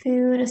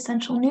 food,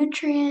 essential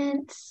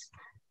nutrients.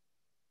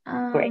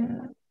 Great.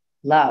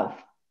 Love.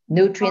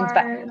 Nutrients.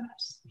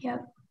 Carbs.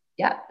 Yep.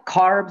 Yeah.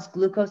 Carbs,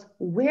 glucose.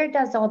 Where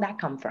does all that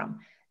come from?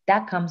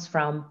 That comes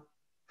from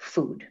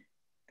food.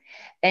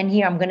 And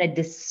here I'm going to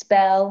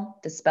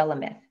dispel a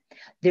myth.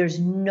 There's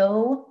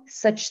no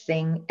such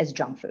thing as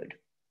junk food.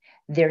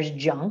 There's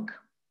junk,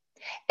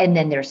 and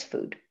then there's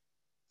food.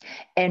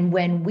 And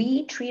when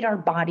we treat our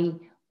body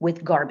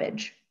with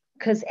garbage,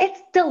 because it's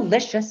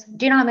delicious.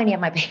 Do you know how many of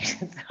my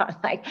patients are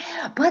like,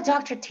 but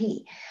Dr.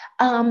 T,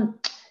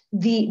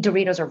 the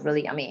Doritos are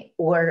really yummy,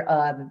 or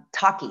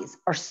Takis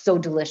are so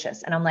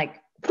delicious. And I'm like,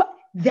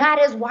 that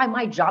is why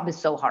my job is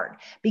so hard,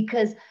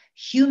 because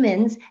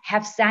humans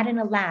have sat in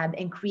a lab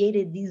and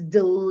created these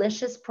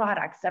delicious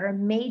products that are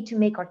made to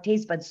make our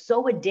taste buds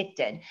so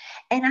addicted.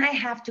 And I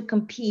have to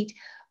compete.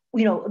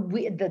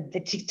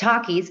 The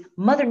Takis,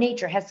 Mother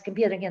Nature has to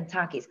compete against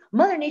Takis.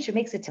 Mother Nature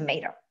makes a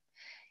tomato.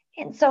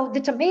 And so the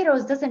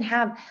tomatoes doesn't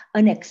have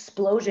an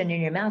explosion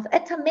in your mouth. A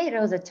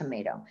tomato is a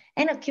tomato,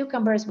 and a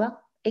cucumber as well,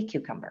 a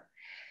cucumber.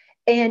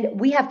 And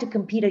we have to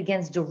compete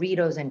against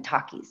Doritos and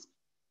Takis.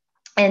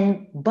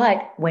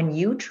 But when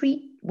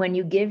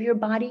you give your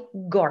body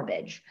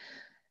garbage,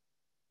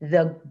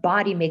 the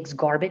body makes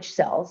garbage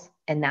cells.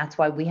 And that's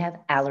why we have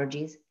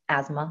allergies,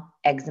 asthma,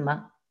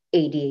 eczema,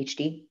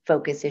 ADHD,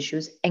 focus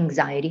issues,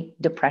 anxiety,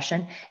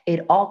 depression.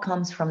 It all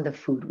comes from the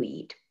food we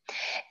eat.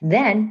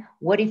 Then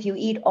what if you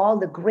eat all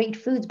the great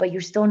foods, but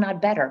you're still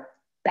not better?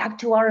 Back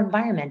to our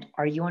environment.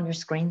 Are you on your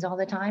screens all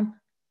the time?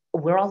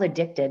 We're all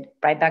addicted,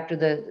 right back to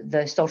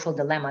the social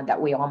dilemma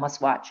that we all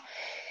must watch.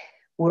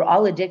 We're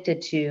all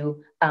addicted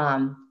to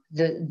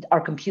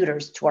our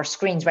computers, to our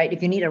screens, right?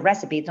 If you need a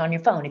recipe, it's on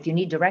your phone. If you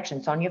need directions,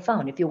 it's on your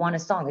phone. If you want a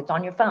song, it's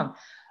on your phone.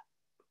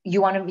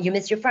 You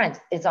miss your friends,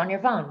 it's on your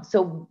phone.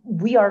 So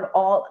we are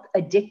all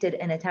addicted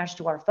and attached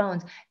to our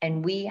phones,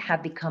 and we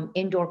have become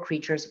indoor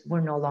creatures. We're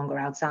no longer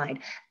outside.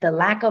 The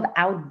lack of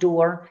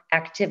outdoor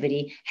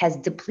activity has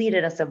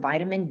depleted us of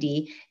vitamin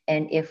D.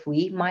 And if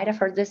we might have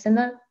heard this in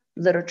the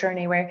literature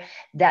anywhere,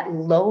 that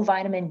low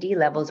vitamin D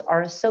levels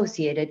are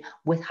associated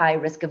with high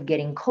risk of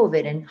getting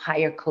COVID and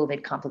higher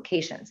COVID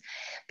complications,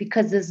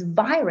 because this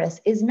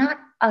virus is not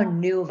a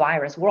new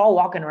virus. We're all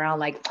walking around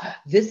like,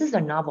 this is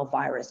a novel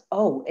virus.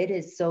 Oh, it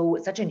is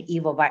such an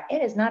evil virus.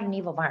 It is not an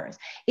evil virus.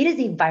 It is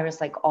a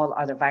virus like all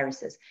other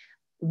viruses.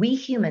 We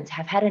humans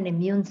have had an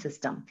immune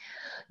system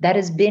that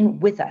has been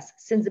with us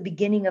since the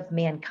beginning of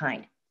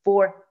mankind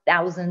for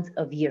thousands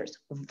of years.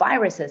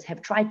 Viruses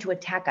have tried to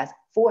attack us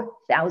for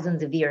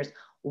thousands of years.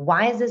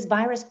 Why is this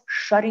virus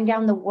shutting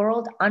down the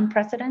world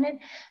unprecedented?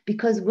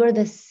 Because we're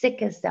the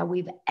sickest that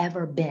we've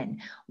ever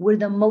been. We're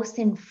the most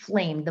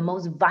inflamed, the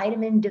most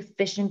vitamin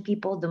deficient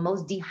people, the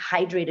most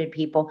dehydrated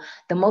people,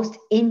 the most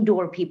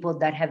indoor people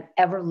that have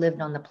ever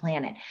lived on the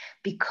planet.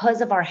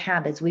 Because of our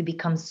habits, we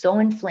become so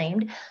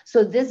inflamed.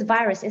 So this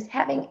virus is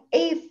having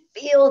a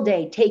field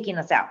day taking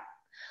us out.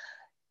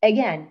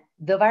 Again,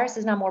 the virus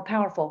is not more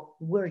powerful.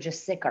 We're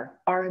just sicker.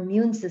 Our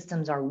immune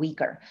systems are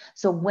weaker.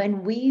 So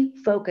when we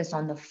focus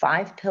on the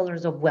 5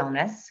 pillars of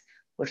wellness,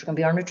 which are going to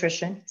be our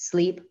nutrition,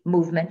 sleep,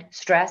 movement,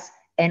 stress,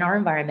 and our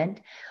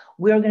environment,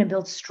 we're going to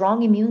build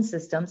strong immune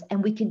systems,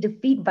 and we can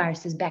defeat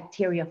viruses,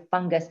 bacteria,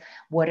 fungus,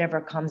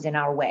 whatever comes in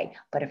our way.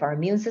 But if our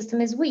immune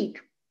system is weak,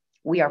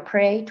 we are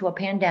prey to a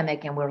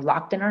pandemic, and we're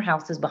locked in our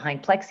houses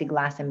behind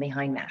plexiglass and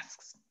behind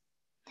masks.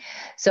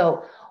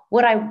 So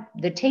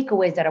the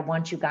takeaways that I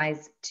want you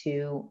guys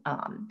to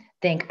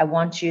think, I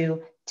want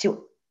you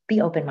to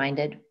be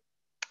open-minded,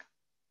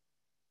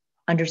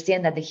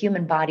 understand that the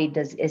human body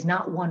is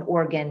not one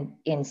organ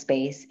in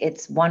space.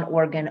 It's one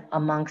organ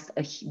amongst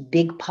a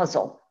big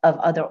puzzle of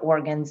other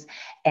organs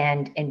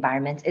and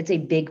environments. It's a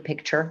big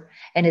picture,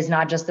 and it's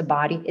not just the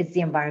body, it's the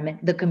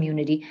environment, the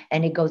community,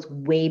 and it goes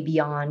way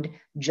beyond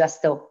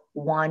just the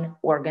one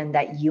organ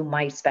that you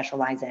might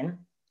specialize in.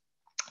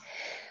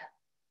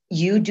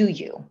 You do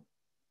you.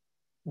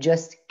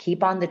 Just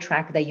keep on the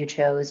track that you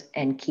chose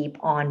and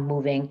keep on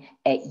moving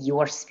at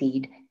your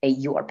speed, at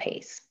your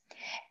pace.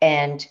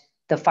 And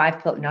the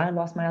 5 pillars, now I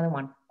lost my other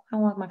one. I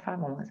lost my 5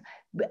 ones.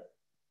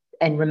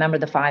 And remember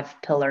the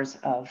 5 pillars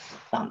of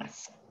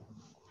wellness.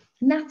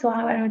 And that's all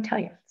I want to tell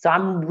you. So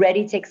I'm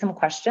ready to take some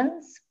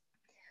questions.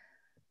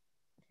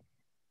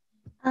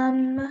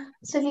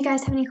 So if you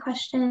guys have any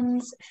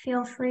questions,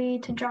 feel free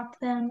to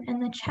drop them in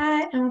the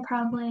chat, and we'll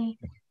probably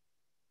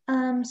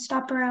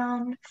stop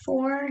around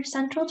 4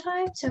 Central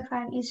Time, so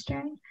 5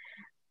 Eastern.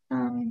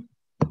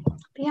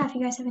 But yeah, if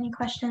you guys have any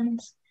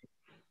questions,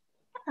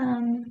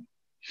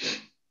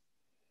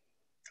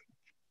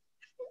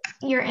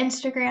 your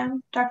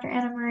Instagram, Dr.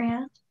 Anna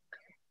Maria.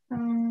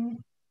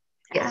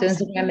 Yeah, so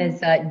Instagram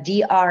is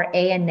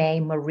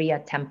DRANA Maria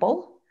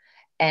Temple.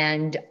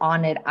 And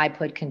on it, I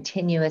put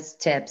continuous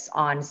tips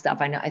on stuff.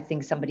 I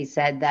think somebody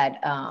said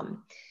that,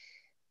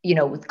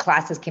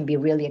 classes can be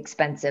really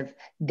expensive.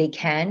 They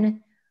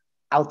can.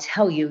 I'll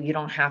tell you, you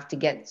don't have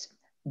to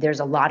there's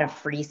a lot of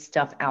free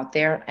stuff out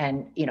there.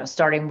 And,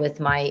 starting with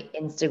my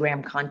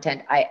Instagram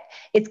content,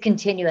 it's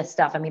continuous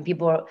stuff. I mean,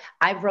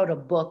 I wrote a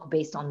book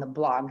based on the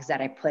blogs that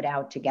I put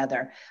out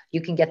together. You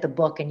can get the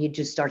book and you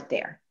just start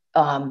there.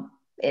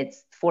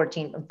 It's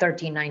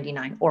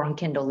 $13.99, or on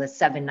Kindle is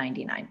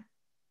 $7.99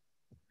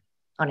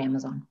 on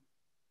Amazon.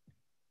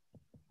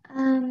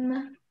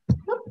 Where'd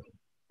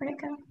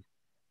it go?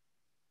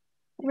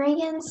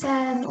 Reagan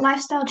said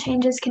lifestyle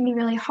changes can be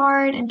really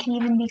hard and can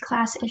even be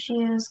class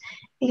issues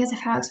because of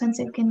how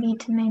expensive it can be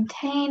to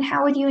maintain.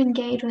 How would you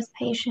engage with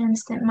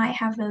patients that might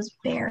have those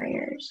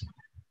barriers?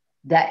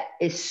 That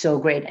is so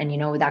great. And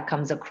that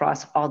comes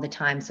across all the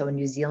time. So in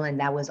New Zealand,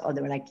 they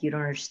were like, you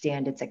don't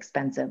understand, it's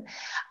expensive.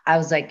 I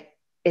was like,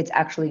 it's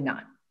actually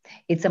not.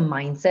 It's a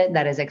mindset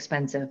that is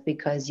expensive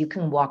because you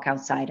can walk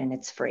outside and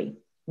it's free.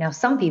 Now,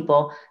 some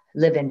people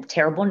live in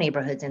terrible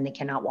neighborhoods and they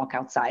cannot walk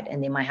outside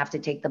and they might have to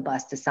take the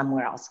bus to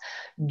somewhere else.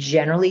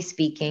 Generally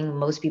speaking,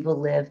 most people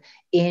live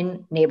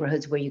in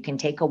neighborhoods where you can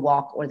take a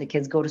walk, or the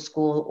kids go to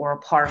school, or a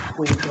park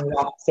where you can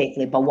walk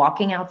safely. But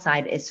walking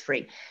outside is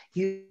free.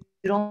 You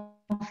don't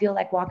feel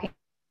like walking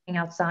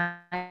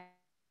outside.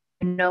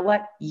 You know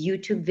what?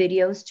 YouTube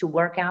videos to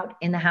work out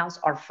in the house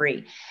are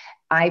free.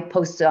 I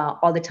post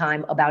all the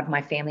time about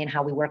my family and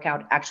how we work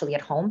out actually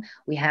at home.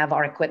 We have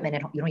our equipment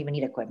at home. You don't even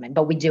need equipment,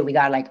 but we do. We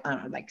got like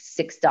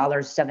 $6,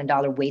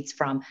 $7 weights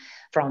from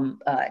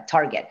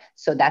Target.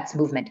 So that's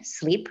movement.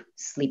 Sleep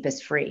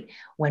is free.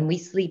 When we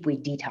sleep, we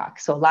detox.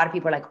 So a lot of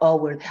people are like,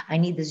 oh, I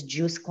need this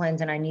juice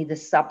cleanse and I need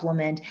this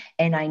supplement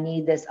and I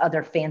need this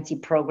other fancy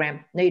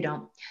program. No, you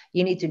don't.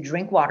 You need to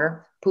drink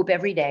water, poop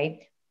every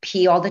day,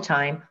 pee all the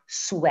time,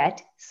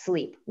 sweat,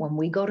 sleep. When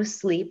we go to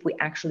sleep, we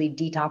actually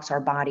detox our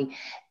body.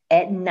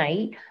 At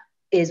night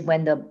is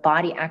when the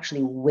body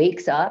actually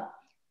wakes up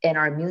and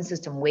our immune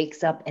system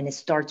wakes up and it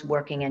starts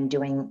working and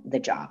doing the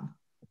job.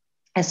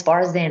 As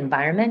far as the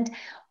environment,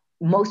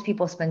 most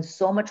people spend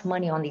so much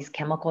money on these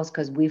chemicals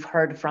because we've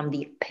heard from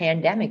the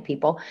pandemic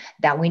people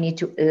that we need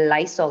to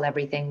Lysol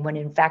everything, when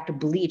in fact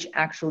bleach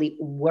actually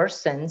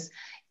worsens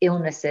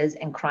illnesses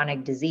and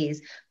chronic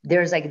disease.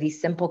 There's like these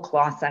simple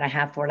cloths that I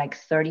have for like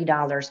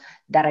 $30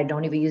 that I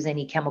don't even use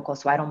any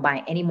chemicals. So I don't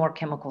buy any more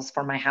chemicals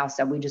for my house,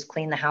 that we just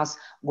clean the house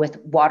with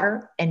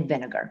water and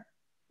vinegar.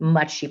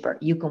 Much cheaper.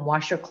 You can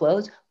wash your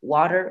clothes,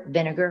 water,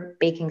 vinegar,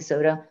 baking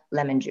soda,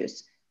 lemon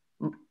juice.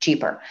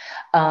 cheaper.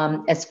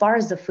 As far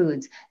as the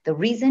foods, the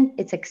reason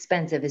it's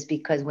expensive is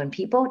because when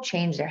people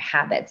change their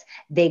habits,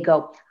 they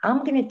go,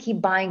 I'm going to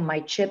keep buying my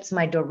chips,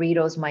 my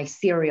Doritos, my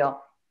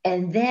cereal,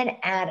 and then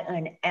add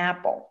an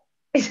apple.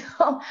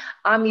 So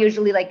I'm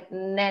usually like,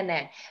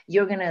 nah,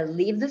 you're going to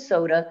leave the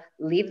soda,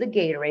 leave the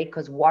Gatorade,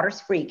 because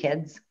water's free,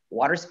 kids.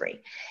 Water's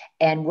free.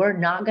 And we're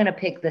not going to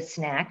pick the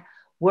snack.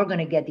 We're going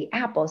to get the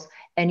apples.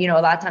 And, a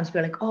lot of times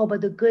we're like, oh, but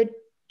the good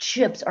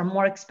chips are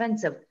more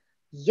expensive.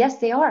 Yes,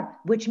 they are,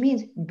 which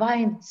means buy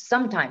them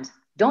sometimes.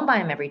 Don't buy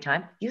them every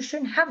time. You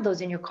shouldn't have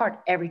those in your cart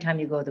every time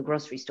you go to the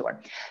grocery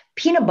store.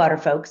 Peanut butter,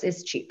 folks,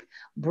 is cheap.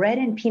 Bread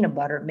and peanut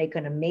butter make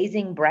an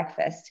amazing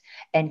breakfast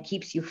and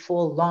keeps you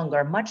full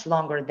longer, much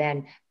longer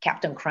than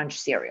Captain Crunch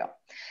cereal.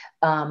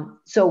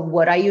 So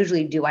what I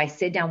usually do, I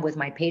sit down with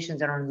my patients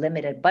that are on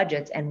limited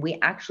budgets, and we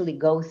actually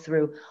go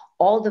through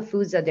all the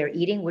foods that they're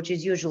eating, which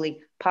is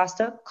usually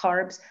pasta,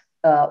 carbs,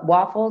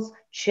 waffles,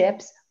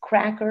 chips,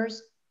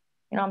 crackers.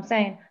 You know what I'm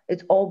saying?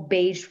 It's all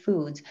beige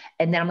foods.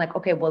 And then I'm like,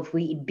 okay, well, if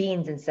we eat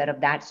beans instead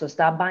of that, so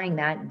stop buying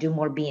that, do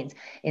more beans.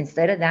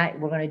 Instead of that,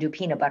 we're going to do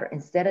peanut butter.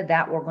 Instead of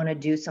that, we're going to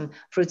do some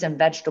fruits and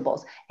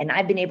vegetables. And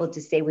I've been able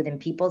to stay within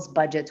people's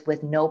budgets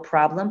with no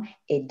problem.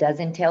 It does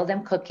entail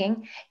them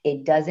cooking.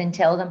 It does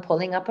entail them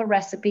pulling up a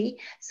recipe.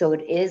 So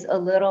it is a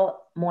little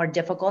more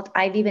difficult.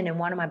 I've even, in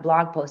one of my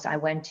blog posts, I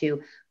went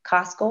to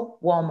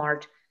Costco,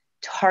 Walmart,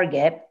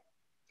 Target,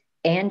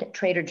 and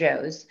Trader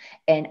Joe's,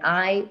 and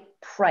I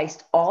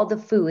priced all the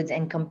foods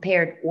and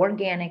compared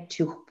organic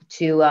to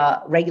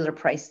regular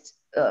priced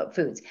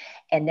foods,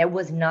 and there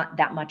was not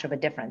that much of a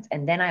difference.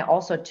 And then I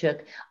also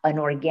took an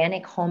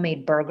organic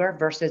homemade burger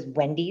versus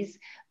Wendy's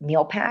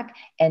meal pack,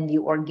 and the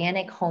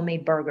organic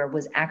homemade burger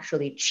was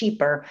actually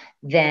cheaper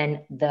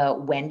than the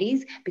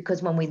Wendy's,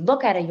 because when we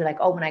look at it, you're like,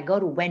 oh, when I go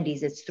to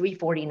Wendy's, it's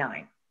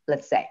 $3.49,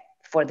 let's say,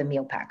 for the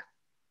meal pack.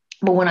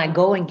 But when I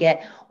go and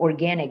get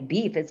organic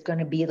beef, it's going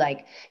to be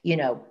like,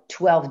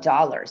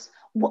 $12.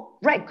 Well,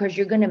 right. Because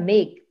you're going to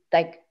make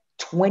like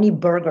 20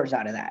 burgers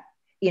out of that,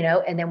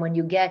 and then when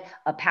you get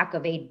a pack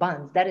of 8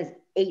 buns, that is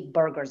 8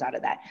 burgers out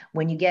of that.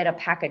 When you get a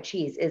pack of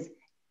cheese, is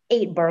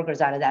 8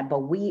 burgers out of that.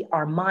 But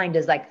our mind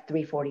is like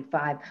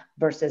 $3.45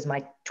 versus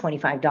my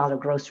 $25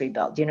 grocery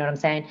bill. Do you know what I'm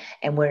saying?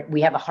 And we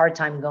have a hard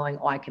time going,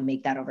 oh, I can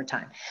make that over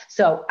time.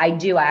 So I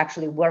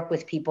actually work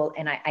with people,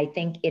 and I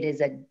think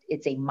it's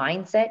a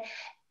mindset.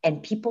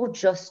 And people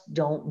just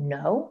don't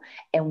know.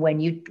 And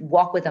when you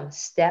walk with them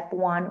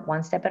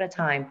one step at a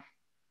time,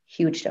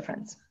 huge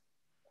difference.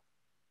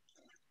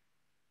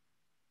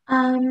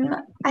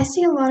 I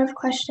see a lot of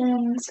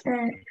questions,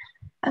 or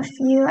a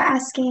few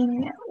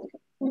asking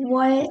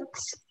what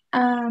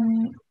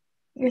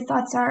your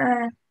thoughts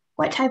are, or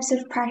what types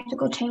of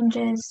practical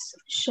changes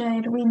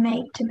should we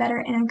make to better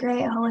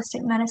integrate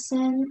holistic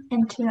medicine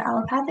into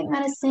allopathic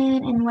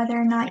medicine, and whether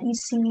or not you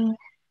see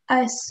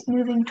us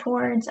moving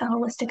towards a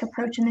holistic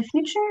approach in the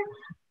future,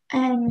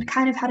 and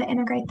kind of how to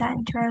integrate that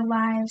into our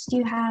lives. Do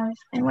you have,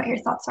 and what your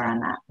thoughts are on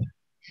that?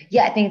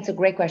 Yeah, I think it's a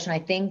great question. I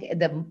think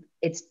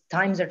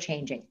times are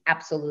changing.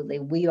 Absolutely.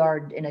 We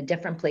are in a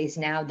different place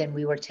now than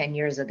we were 10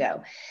 years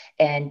ago.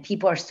 And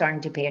people are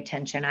starting to pay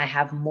attention. I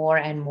have more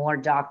and more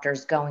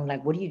doctors going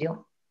like, what are you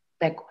doing?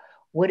 Like,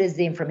 what is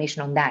the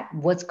information on that?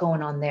 What's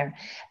going on there?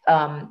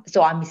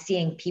 So I'm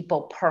seeing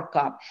people perk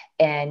up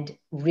and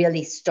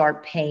really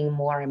start paying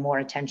more and more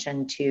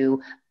attention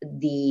to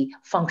the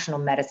functional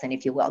medicine,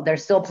 if you will.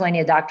 There's still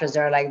plenty of doctors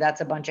that are like,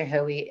 that's a bunch of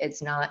hooey.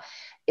 It's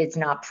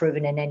not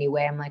proven in any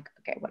way. I'm like,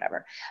 okay,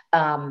 whatever.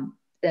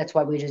 That's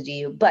why we just do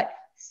you. But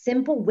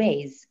simple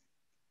ways,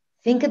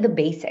 think of the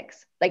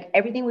basics, like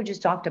everything we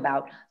just talked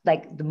about,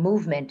 like the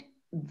movement,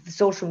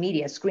 social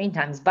media, screen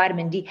times,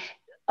 vitamin D.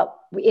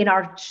 In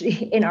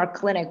our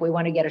clinic, we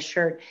want to get a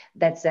shirt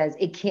that says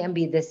it can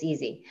be this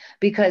easy,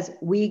 because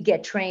we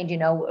get trained,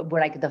 we're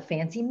like the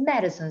fancy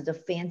medicines, the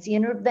fancy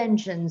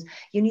interventions.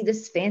 You need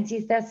this fancy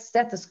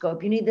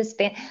stethoscope. You need this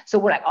so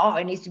we're like, oh,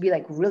 it needs to be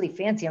like really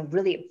fancy and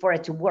really for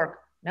it to work.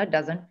 No, it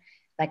doesn't.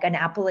 Like an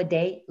apple a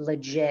day,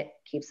 legit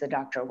keeps the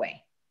doctor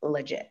away.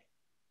 Legit.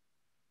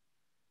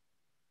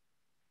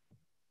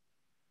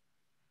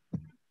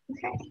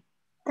 Okay.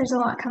 There's a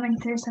lot coming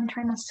through, so I'm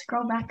trying to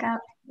scroll back up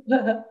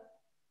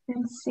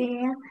and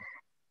see.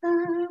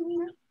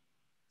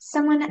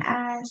 Someone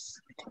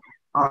asked,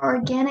 are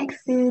organic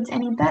foods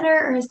any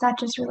better, or is that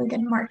just really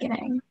good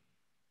marketing?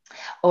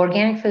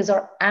 Organic foods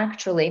are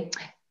actually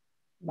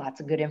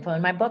lots of good info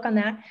in my book on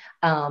that.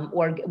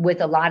 Or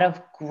with a lot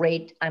of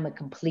great, I'm a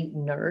complete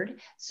nerd.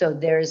 So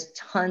there's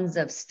tons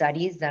of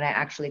studies that I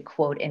actually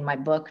quote in my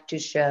book to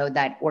show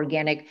that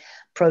organic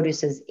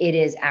produce it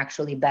is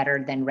actually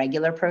better than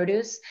regular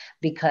produce,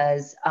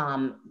 because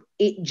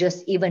it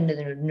just, even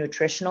the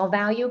nutritional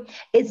value,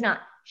 it's not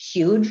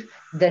huge.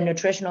 The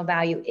nutritional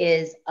value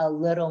is a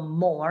little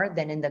more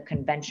than in the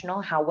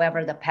conventional.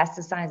 However, the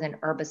pesticides and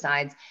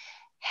herbicides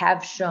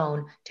have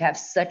shown to have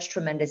such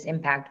tremendous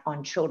impact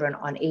on children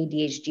on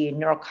ADHD,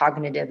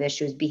 neurocognitive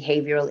issues,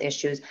 behavioral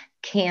issues,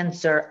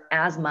 cancer,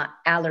 asthma,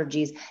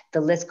 allergies, the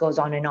list goes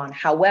on and on.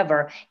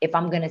 However, if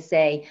I'm going to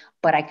say,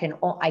 but I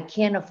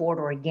can't afford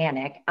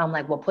organic, I'm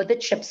like, well, put the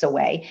chips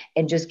away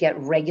and just get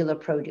regular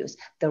produce.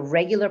 The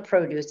regular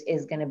produce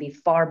is going to be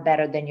far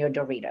better than your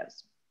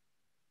Doritos.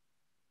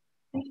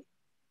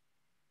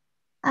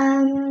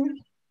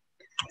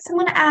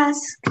 Someone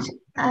asked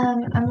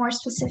a more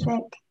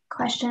specific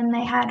question.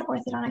 They had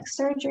orthodontic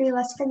surgery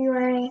last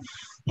February,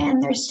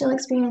 and they're still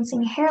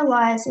experiencing hair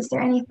loss. Is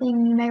there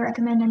anything you may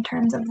recommend in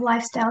terms of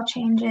lifestyle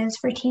changes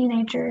for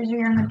teenagers or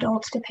young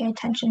adults to pay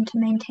attention to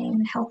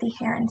maintain healthy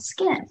hair and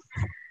skin?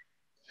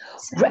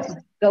 So.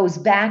 Goes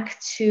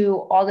back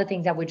to all the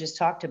things that we just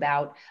talked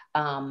about.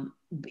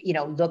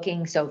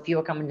 Looking, so if you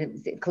were coming to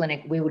the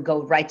clinic, we would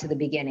go right to the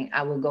beginning.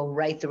 I would go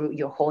right through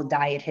your whole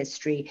diet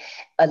history.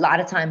 A lot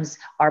of times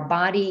our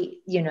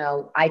body,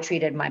 I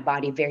treated my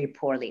body very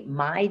poorly.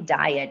 My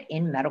diet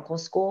in medical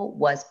school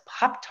was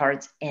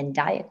Pop-Tarts and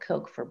Diet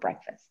Coke for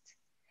breakfast.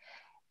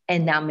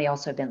 And that may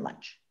also have been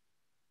lunch.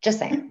 Just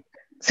saying.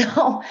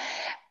 So,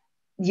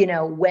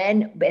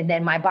 and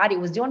then my body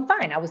was doing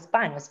fine. I was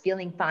fine. I was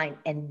feeling fine.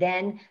 And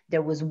then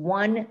there was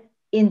one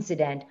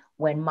incident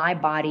when my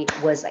body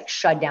was like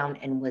shut down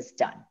and was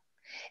done.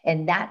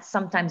 And that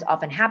sometimes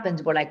often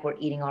happens. We're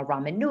eating our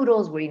ramen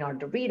noodles, we're eating our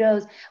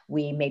Doritos,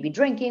 we may be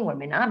drinking, we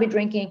may not be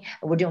drinking,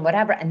 we're doing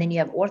whatever. And then you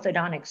have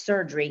orthodontic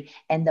surgery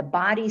and the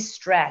body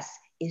stress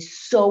is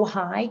so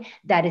high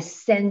that it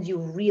sends you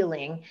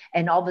reeling.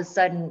 And all of a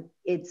sudden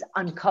it's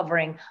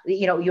uncovering,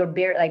 you're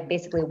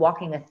basically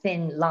walking a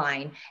thin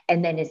line,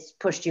 and then it's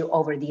pushed you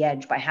over the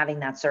edge by having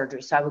that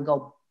surgery. So I would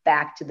go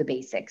back to the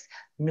basics,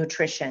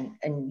 nutrition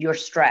and your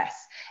stress.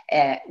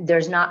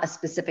 There's not a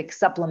specific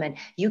supplement.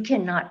 You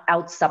cannot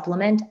out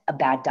supplement a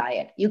bad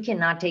diet. You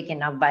cannot take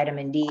enough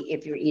vitamin D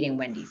if you're eating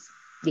Wendy's.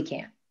 You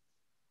can't.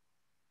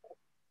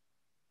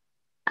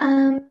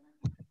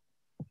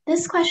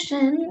 This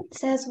question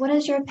says, what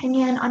is your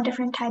opinion on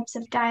different types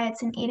of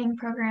diets and eating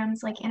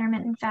programs like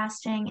intermittent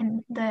fasting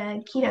and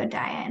the keto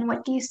diet? And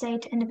what do you say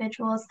to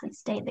individuals that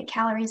state that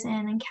calories in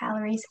and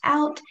calories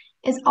out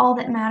is all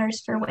that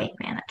matters for weight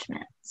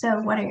management? So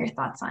what are your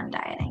thoughts on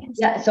dieting?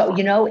 Yeah.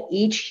 So,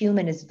 each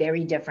human is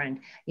very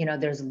different.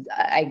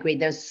 I agree.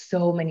 There's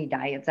so many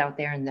diets out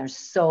there and there's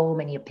so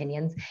many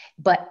opinions,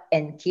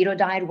 and keto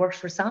diet works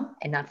for some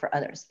and not for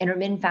others.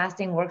 Intermittent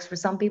fasting works for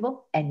some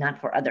people and not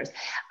for others.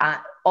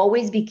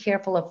 Always be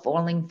careful of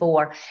falling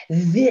for,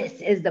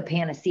 this is the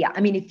panacea.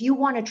 I mean, if you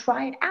want to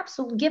try it,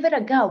 absolutely give it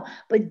a go,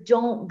 but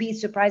don't be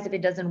surprised if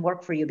it doesn't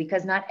work for you,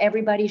 because not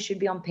everybody should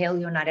be on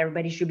paleo. Not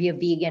everybody should be a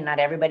vegan. Not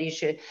everybody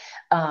should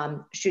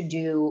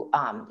do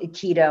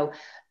keto,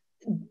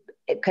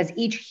 because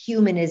each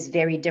human is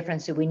very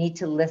different. So we need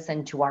to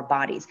listen to our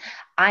bodies.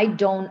 I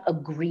don't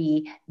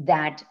agree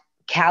that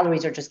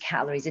calories are just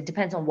calories. It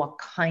depends on what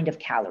kind of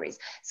calories.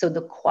 So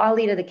the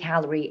quality of the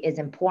calorie is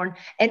important.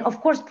 And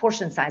of course,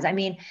 portion size. I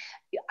mean,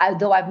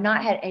 though I've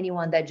not had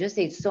anyone that just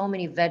ate so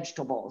many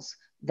vegetables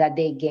that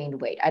they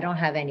gained weight. I don't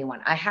have anyone.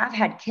 I have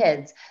had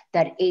kids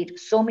that ate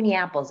so many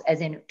apples,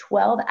 as in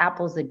 12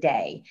 apples a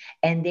day,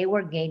 and they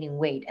were gaining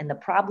weight. And the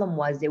problem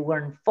was they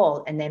weren't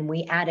full. And then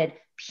we added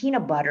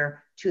peanut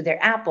butter to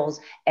their apples,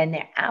 and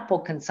their apple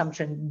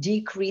consumption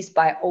decreased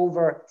by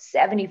over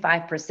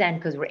 75%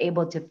 because we're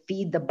able to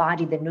feed the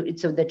body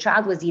so the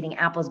child was eating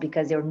apples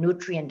because they were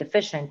nutrient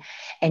deficient,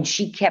 and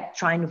she kept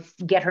trying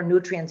to get her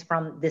nutrients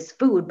from this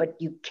food, but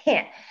you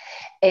can't.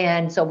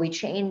 And so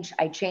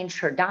I changed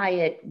her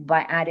diet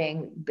by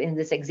adding, in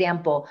this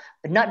example,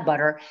 nut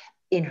butter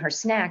in her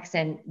snacks,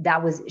 and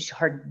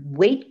her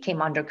weight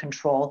came under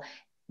control,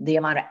 the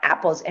amount of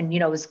apples. And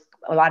it was,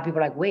 a lot of people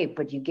are like, wait,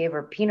 but you gave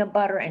her peanut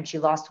butter and she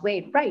lost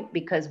weight. Right.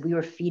 Because we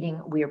were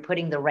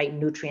putting the right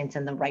nutrients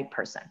in the right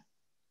person.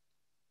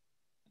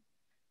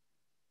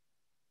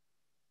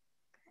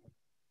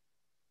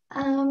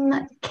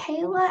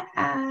 Kayla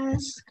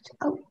asked,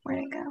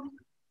 where'd it go?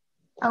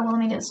 Well, let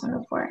me do this one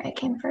before it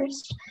came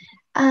first.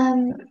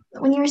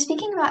 When you were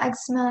speaking about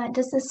eczema,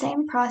 does the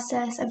same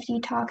process of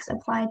detox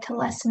apply to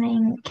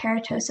lessening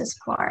keratosis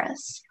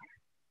pilaris?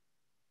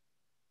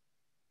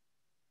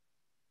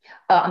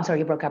 I'm sorry,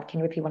 you broke up. Can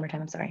you repeat one more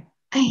time? I'm sorry.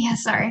 Yeah,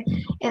 sorry.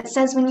 It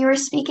says, when you were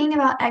speaking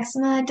about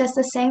eczema, does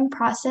the same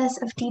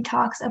process of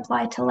detox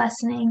apply to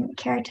lessening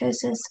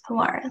keratosis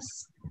pilaris?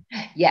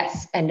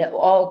 Yes. And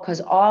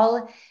because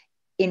all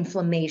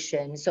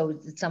inflammation. So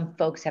some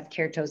folks have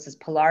keratosis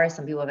pilaris,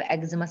 some people have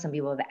eczema, some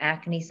people have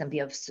acne, some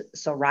people have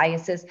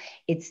psoriasis.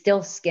 It's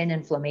still skin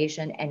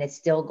inflammation, and it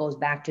still goes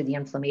back to the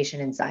inflammation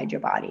inside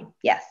your body.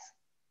 Yes.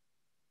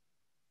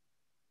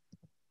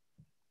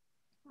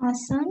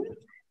 Awesome.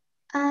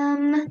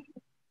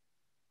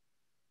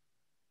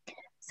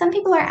 Some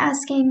people are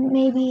asking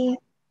maybe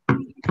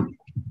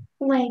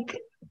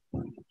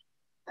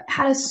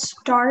how to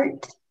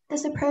start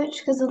this approach,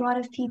 because a lot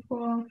of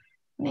people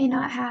may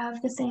not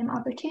have the same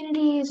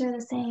opportunities or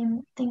the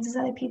same things as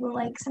other people.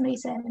 Like somebody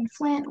said in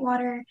Flint,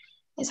 water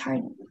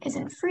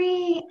isn't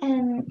free,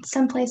 and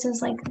some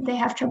places like they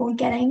have trouble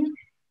getting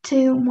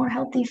to more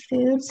healthy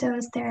food. So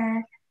is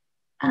there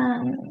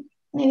um,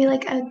 maybe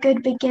like a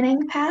good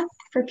beginning path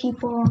for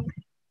people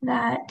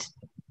that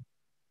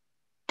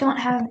don't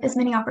have as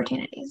many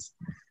opportunities?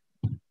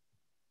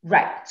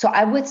 Right. So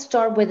I would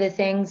start with the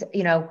things,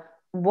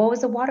 what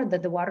was the water?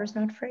 That the water's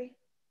not free?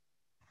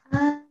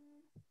 Let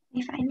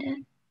me find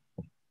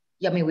it.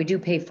 Yeah, I mean, we do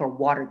pay for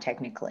water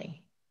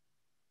technically.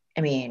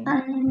 I mean,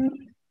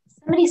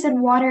 Somebody said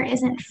water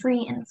isn't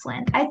free in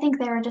Flint. I think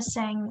they were just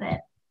saying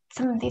that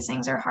some of these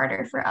things are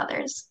harder for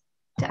others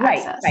to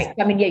access. right.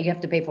 I mean, yeah, you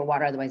have to pay for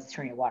water, otherwise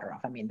turn your water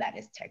off. I mean, that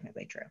is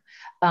technically true.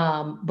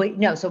 But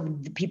no, so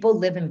people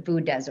live in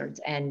food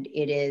deserts, and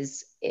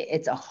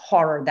it's a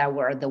horror that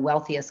we're the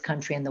wealthiest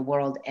country in the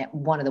world,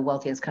 one of the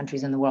wealthiest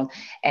countries in the world,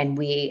 and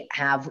we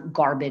have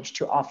garbage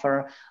to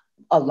offer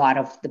a lot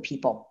of the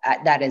people.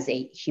 That is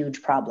a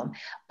huge problem.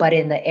 But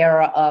in the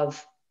era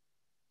of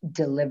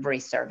delivery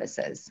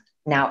services,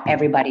 now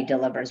everybody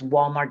delivers.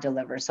 Walmart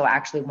delivers. So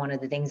actually one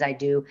of the things I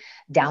do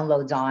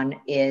downloads on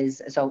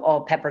is, so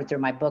all peppered through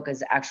my book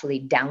is actually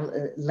down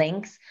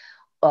links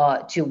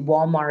to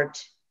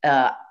Walmart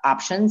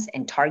options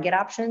and Target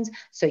options,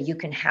 so you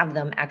can have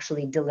them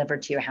actually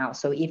delivered to your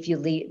house. So if you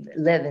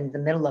live in the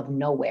middle of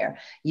nowhere,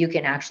 you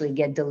can actually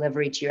get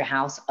delivery to your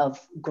house of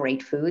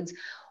great foods,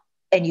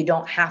 and you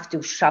don't have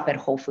to shop at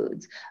Whole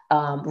Foods.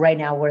 Right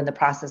now, we're in the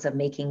process of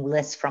making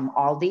lists from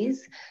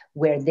Aldi's,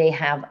 where they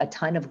have a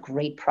ton of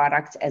great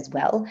products as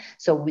well.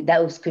 So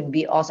those could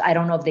be also, I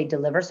don't know if they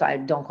deliver, so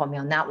don't call me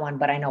on that one,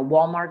 but I know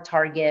Walmart,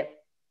 Target,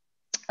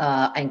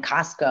 and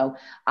Costco,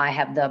 I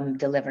have them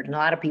delivered. And a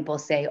lot of people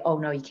say, oh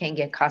no, you can't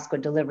get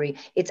Costco delivery.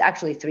 It's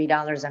actually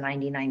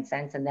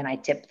 $3.99. And then I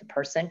tip the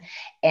person,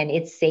 and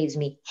it saves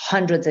me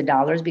hundreds of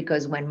dollars,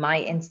 because when my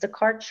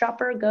Instacart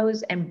shopper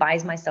goes and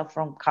buys my stuff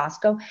from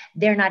Costco,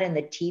 they're not in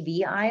the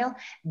TV aisle.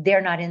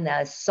 They're not in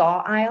the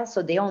saw aisle.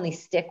 So they only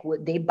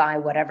they buy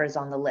whatever's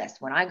on the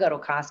list. When I go to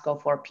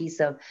Costco for a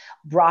piece of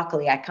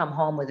broccoli, I come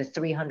home with a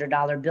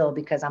 $300 bill,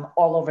 because I'm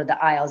all over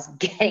the aisles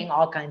getting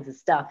all kinds of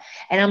stuff.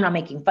 And I'm not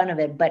making fun of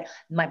it. But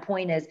my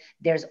point is,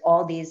 there's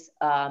all these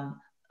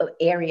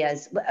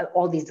areas,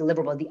 all these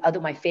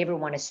deliverables. My favorite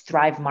one is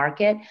Thrive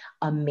Market.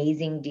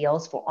 Amazing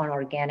deals on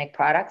organic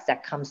products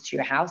that comes to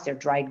your house. They're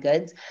dried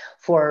goods.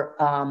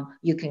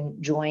 You can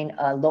join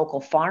a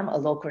local farm, a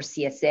local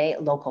CSA,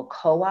 a local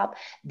co-op.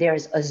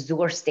 There's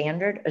Azure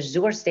Standard.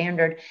 Azure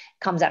Standard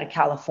comes out of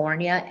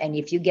California, and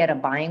if you get a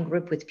buying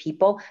group with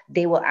people,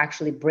 they will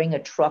actually bring a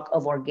truck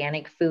of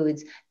organic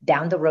foods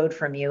down the road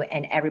from you,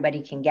 and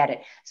everybody can get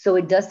it. So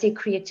it does take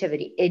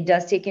creativity. It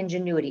does take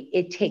ingenuity.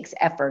 It takes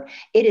effort.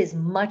 It is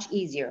much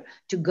easier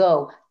to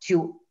go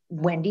to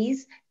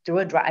Wendy's through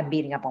a drive. I'm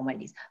beating up on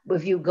Wendy's. But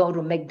if you go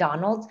to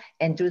McDonald's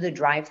and through the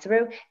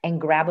drive-through and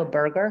grab a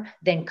burger,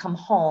 then come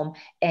home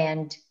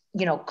and,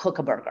 cook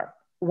a burger.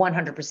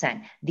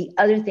 100%. The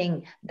other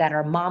thing that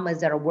our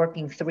mamas that are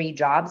working 3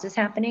 jobs is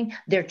happening.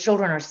 Their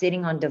children are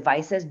sitting on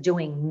devices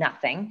doing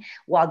nothing,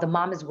 while the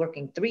mom is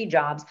working 3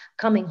 jobs,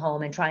 coming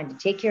home and trying to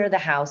take care of the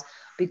house,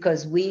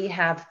 because we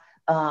have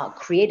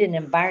created an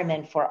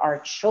environment for our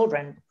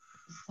children.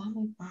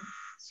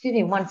 Excuse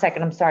me 1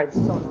 second. I'm sorry. It's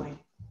so annoying.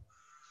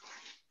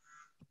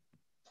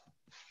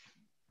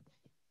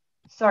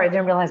 Sorry, I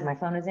didn't realize my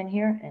phone is in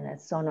here, and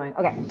it's so annoying.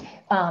 Okay.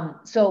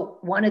 So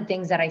one of the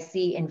things that I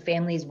see in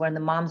families where the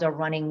moms are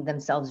running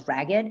themselves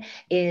ragged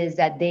is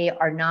that they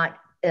are not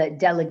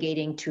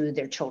delegating to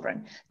their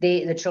children.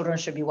 The children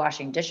should be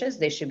washing dishes.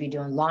 They should be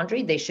doing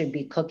laundry. They should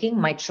be cooking.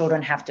 My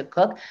children have to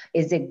cook.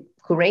 Is it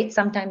great?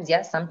 Sometimes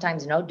yes,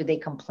 sometimes no. Do they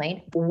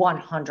complain?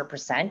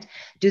 100%.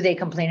 Do they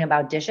complain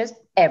about dishes?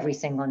 Every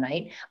single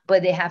night.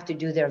 But they have to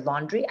do their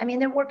laundry. I mean,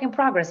 they're work in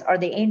progress. Are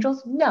they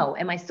angels? No.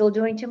 Am I still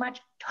doing too much?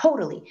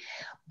 Totally.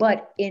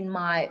 But in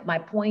my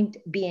point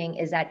being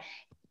is that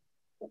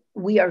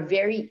we are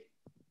very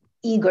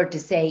eager to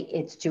say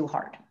it's too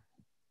hard,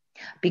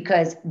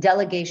 because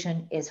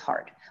delegation is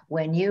hard.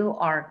 When you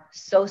are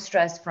so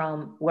stressed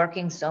from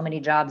working so many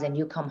jobs and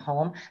you come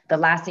home, the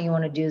last thing you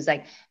want to do is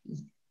like,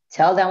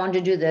 tell that one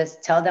to do this,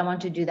 tell that one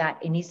to do that.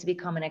 It needs to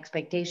become an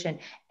expectation.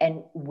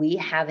 And we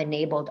have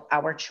enabled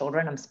our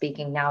children, I'm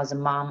speaking now as a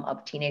mom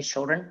of teenage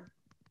children,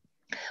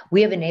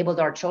 we have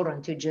enabled our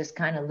children to just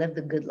kind of live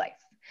the good life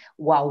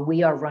while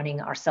we are running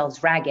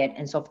ourselves ragged.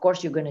 And so of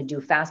course you're going to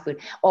do fast food.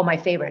 Oh, my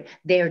favorite,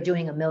 they are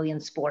doing 1 million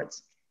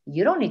sports.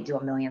 You don't need to do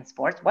 1 million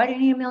sports. Why do you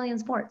need 1 million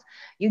sports?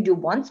 You do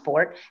one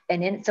sport,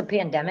 and then it's a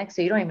pandemic,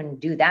 so you don't even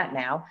do that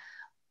now.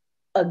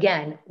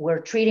 Again, we're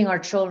treating our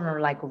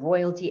children like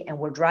royalty, and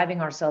we're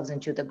driving ourselves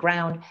into the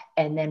ground,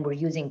 and then we're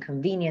using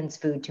convenience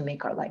food to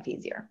make our life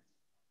easier.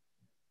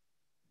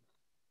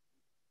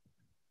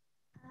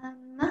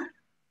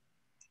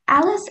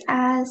 Alice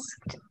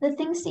asked, the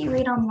things that you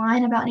read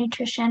online about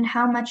nutrition,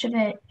 how much of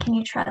it can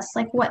you trust?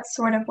 Like what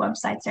sort of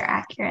websites are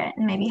accurate,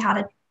 and maybe how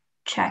to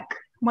check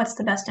what's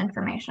the best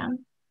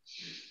information?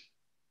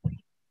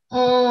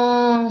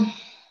 I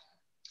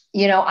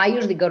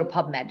usually go to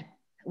PubMed.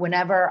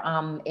 Whenever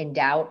I'm in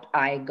doubt,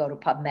 I go to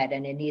PubMed,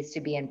 and it needs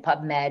to be in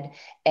PubMed.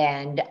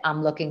 And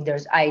I'm looking,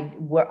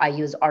 where I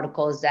use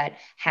articles that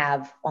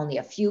have only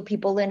a few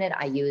people in it.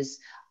 I use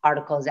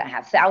articles that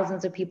have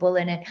thousands of people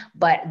in it,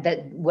 but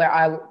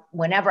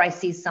whenever I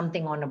see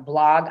something on a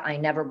blog, I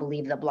never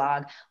believe the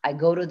blog. I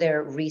go to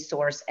their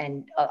resource,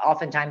 and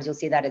oftentimes you'll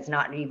see that it's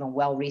not even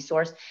well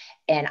resourced.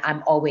 And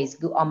I'm always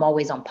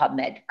on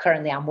PubMed.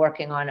 Currently, I'm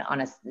working on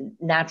a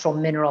natural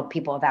mineral.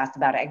 People have asked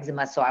about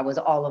eczema, so I was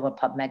all over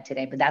PubMed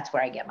today, but that's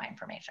where I get my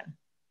information.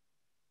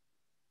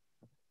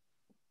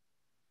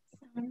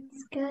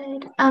 Sounds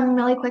good.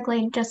 Really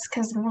quickly, just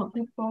because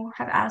people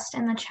have asked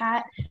in the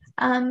chat,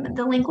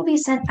 the link will be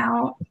sent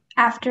out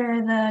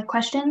after the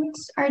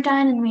questions are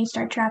done and we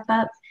start to wrap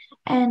up,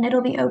 and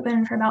it'll be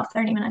open for about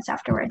 30 minutes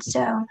afterwards.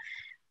 So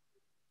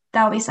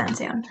that'll be sent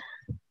soon.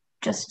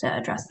 Just to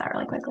address that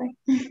really quickly.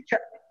 Sure.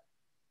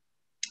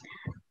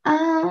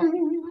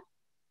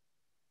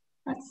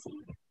 Let's see.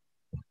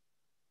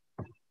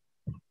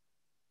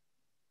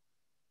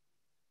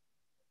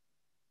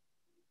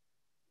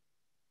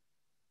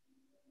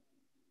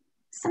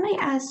 Somebody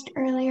asked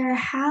earlier,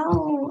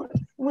 how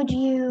would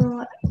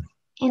you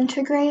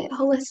integrate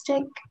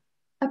holistic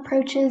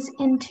approaches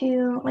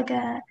into like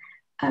a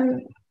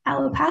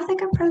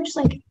allopathic approach?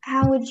 Like,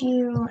 how would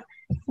you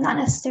not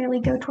necessarily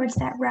go towards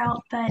that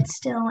route, but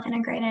still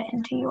integrate it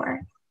into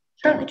your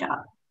daily job?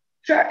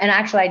 Sure. And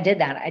actually, I did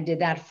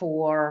that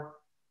for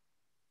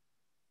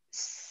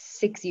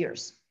 6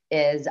 years.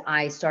 Is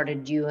I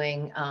started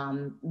doing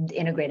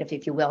integrative,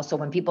 if you will. So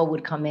when people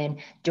would come in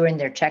during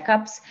their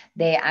checkups,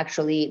 they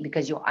actually,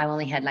 because I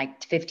only had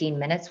like 15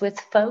 minutes with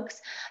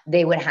folks,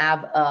 they would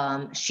have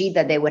a sheet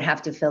that they would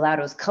have to fill out.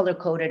 It was color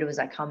coded. It was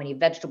like how many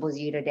vegetables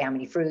you eat a day, how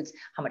many fruits,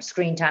 how much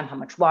screen time, how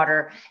much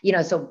water,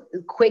 so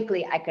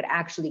quickly I could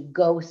actually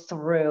go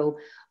through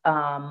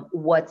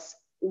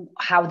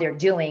how they're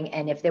doing.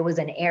 And if there was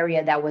an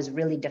area that was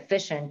really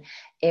deficient,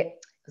 it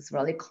was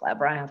really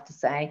clever, I have to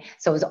say.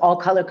 So it was all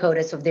color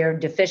coded. So if they're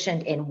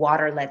deficient in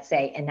water, let's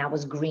say, and that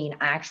was green,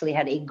 I actually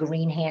had a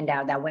green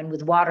handout that went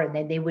with water. And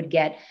then they would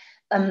get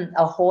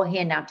a whole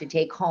handout to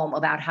take home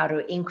about how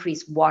to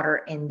increase water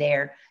in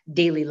their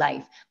daily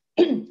life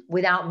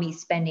without me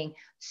spending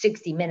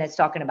 60 minutes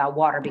talking about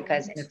water,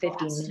 because in a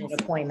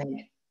 15-minute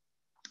appointment,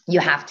 you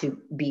have to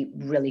be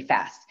really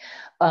fast.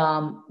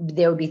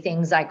 There would be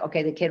things like,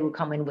 okay, the kid would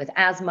come in with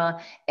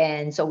asthma.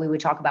 And so we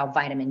would talk about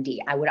vitamin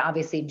D. I would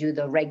obviously do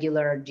the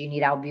regular, do you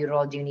need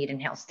albuterol? Do you need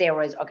inhaled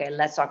steroids? Okay,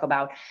 let's talk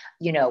about,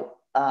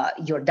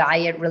 your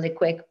diet really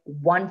quick.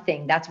 One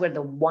thing, that's where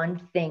the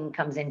one thing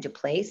comes into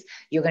place.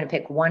 You're going to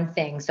pick one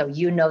thing. So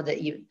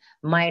that you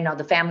might know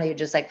the family are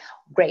just like,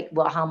 great.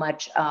 Well, how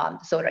much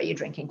soda are you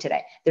drinking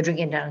today? They're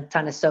drinking a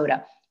ton of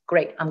soda.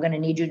 Great. I'm going to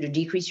need you to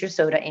decrease your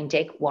soda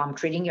intake while I'm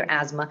treating your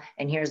asthma.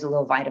 And here's a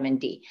little vitamin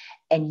D.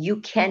 And you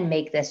can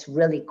make this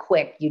really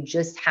quick. You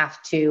just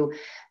have to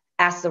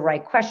ask the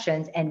right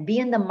questions and be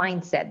in the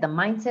mindset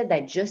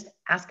that just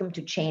ask them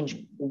to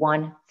change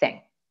one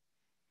thing.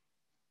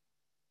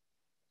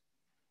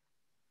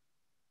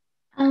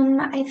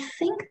 I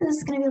think this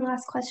is going to be the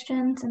last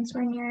question since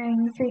we're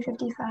nearing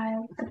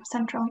 3:55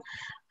 Central.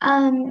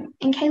 And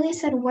Kaylee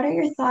said, what are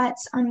your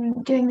thoughts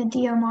on doing the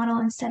DO model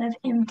instead of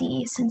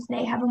MD, since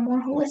they have a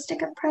more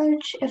holistic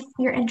approach, if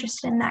you're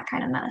interested in that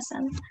kind of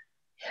medicine?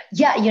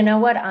 Yeah, you know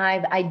what?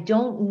 I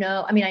don't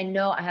know. I mean, I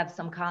know I have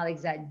some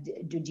colleagues that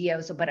do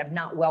DO, but I'm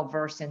not well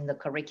versed in the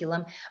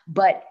curriculum.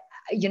 But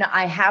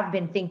I have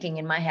been thinking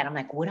in my head, I'm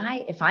like,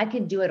 if I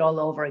could do it all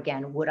over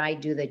again, would I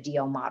do the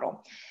DO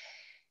model?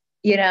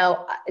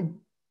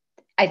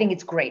 I think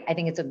it's great. I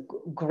think it's a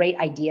great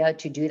idea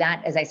to do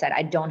that. As I said,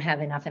 I don't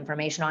have enough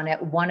information on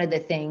it. One of the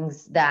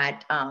things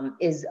that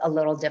is a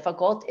little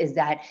difficult is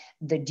that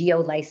the DO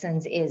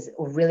license is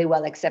really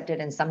well accepted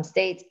in some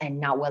states and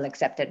not well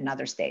accepted in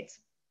other states.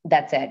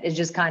 That's it. It's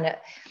just kind of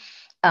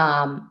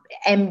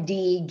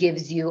MD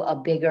gives you a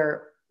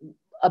bigger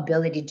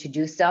ability to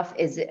do stuff.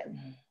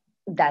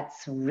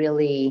 That's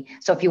really,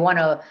 so if you want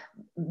to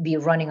be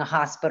running a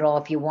hospital,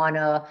 if you want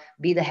to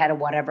be the head of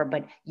whatever,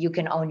 but you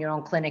can own your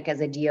own clinic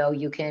as a DO,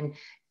 you can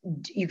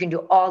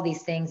do all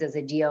these things as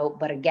a DO.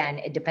 But again,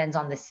 it depends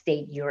on the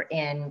state you're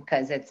in,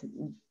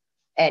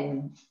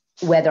 and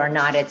whether or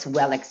not it's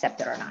well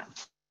accepted or not.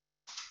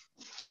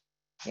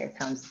 Here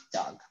comes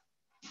dog.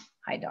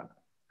 Hi, dog.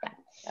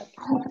 Yeah,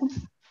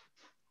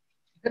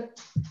 okay.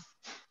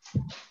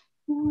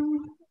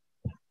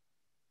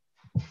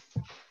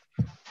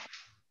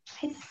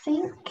 I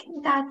think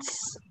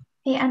that's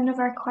the end of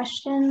our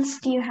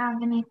questions. Do you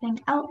have anything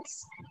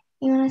else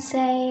you want to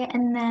say?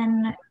 And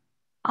then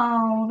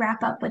I'll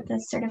wrap up with the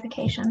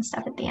certification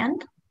stuff at the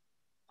end.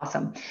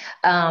 Awesome.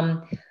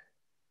 So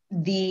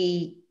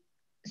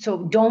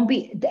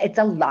it's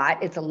a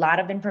lot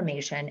of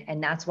information.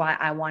 And that's why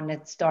I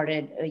wanted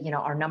started,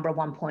 our number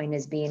one point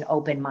is being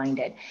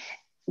open-minded.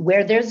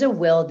 Where there's a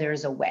will,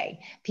 there's a way.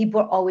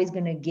 People are always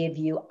going to give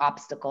you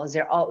obstacles.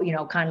 They're all,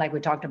 kind of like we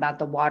talked about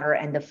the water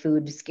and the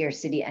food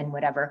scarcity and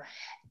whatever.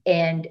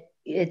 And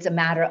it's a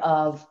matter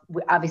of,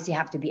 we obviously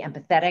have to be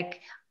empathetic.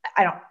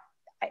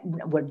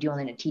 we're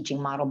doing a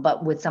teaching model,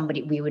 but with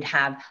somebody, we would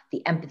have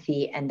the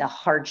empathy and the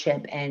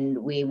hardship, and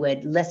we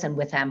would listen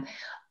with them.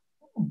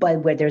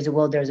 But where there's a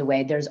will, there's a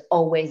way. There's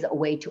always a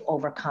way to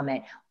overcome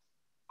it.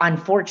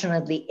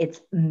 Unfortunately,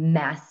 it's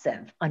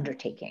massive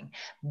undertaking,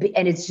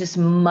 and it's just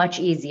much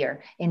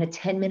easier in a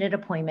 10-minute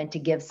appointment to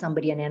give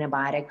somebody an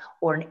antibiotic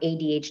or an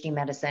ADHD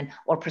medicine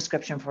or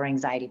prescription for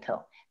anxiety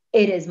pill.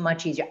 It is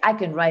much easier. I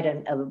can write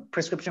a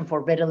prescription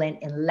for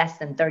Ritalin in less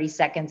than 30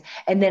 seconds.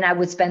 And then I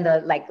would spend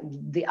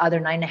the other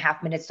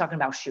 9.5 minutes talking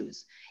about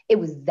shoes. It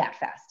was that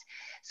fast.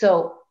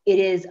 So it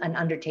is an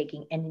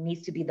undertaking, and it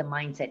needs to be the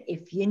mindset.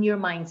 If in your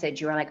mindset,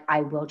 you're like,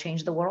 I will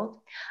change the world,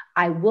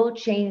 I will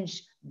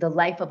change the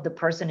life of the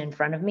person in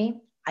front of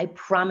me, I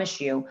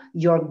promise you,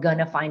 you're going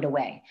to find a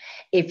way.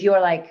 If you're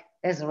like,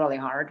 this is really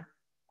hard,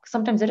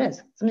 sometimes it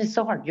is. Sometimes it's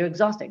so hard. You're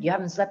exhausted. You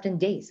haven't slept in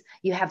days.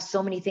 You have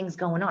so many things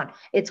going on.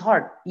 It's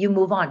hard. You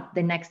move on.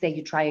 The next day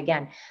you try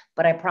again.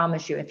 But I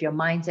promise you, if your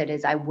mindset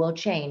is, I will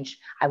change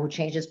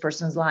this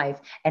person's life,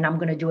 and I'm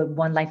going to do it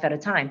one life at a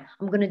time.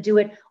 I'm going to do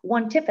it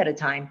one tip at a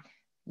time.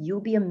 You'll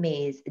be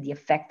amazed at the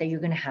effect that you're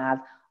going to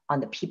have on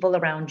the people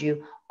around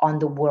you, on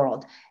the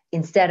world.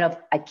 Instead of,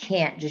 I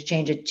can't, just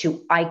change it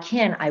to, I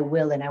can, I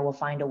will, and I will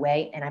find a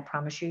way. And I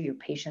promise you, your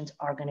patients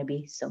are going to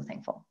be so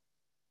thankful.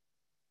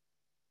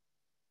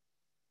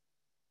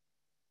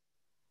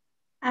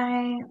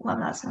 I love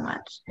that so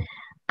much.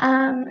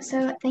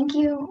 So thank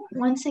you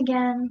once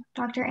again,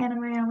 Dr. Anna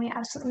Maria. We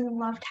absolutely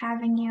loved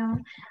having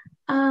you.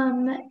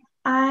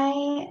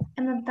 I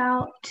am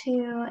about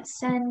to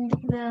send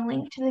the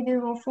link to the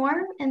Google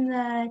form in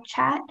the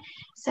chat.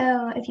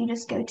 So if you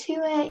just go to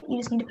it, you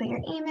just need to put your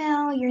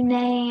email, your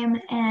name,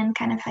 and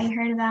kind of how you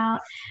heard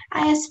about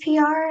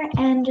ISPR.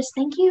 And just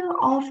thank you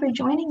all for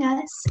joining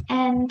us.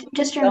 And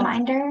just a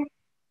reminder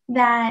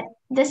that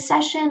this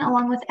session,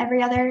 along with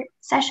every other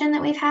session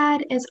that we've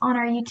had, is on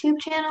our YouTube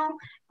channel,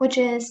 which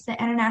is the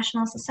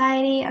International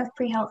Society of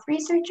Pre-Health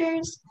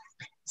Researchers.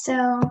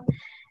 So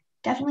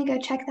definitely go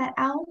check that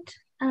out.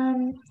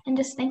 And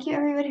just thank you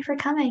everybody for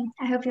coming.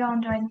 I hope you all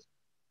enjoyed.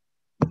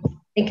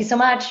 Thank you so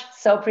much.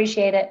 So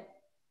appreciate it.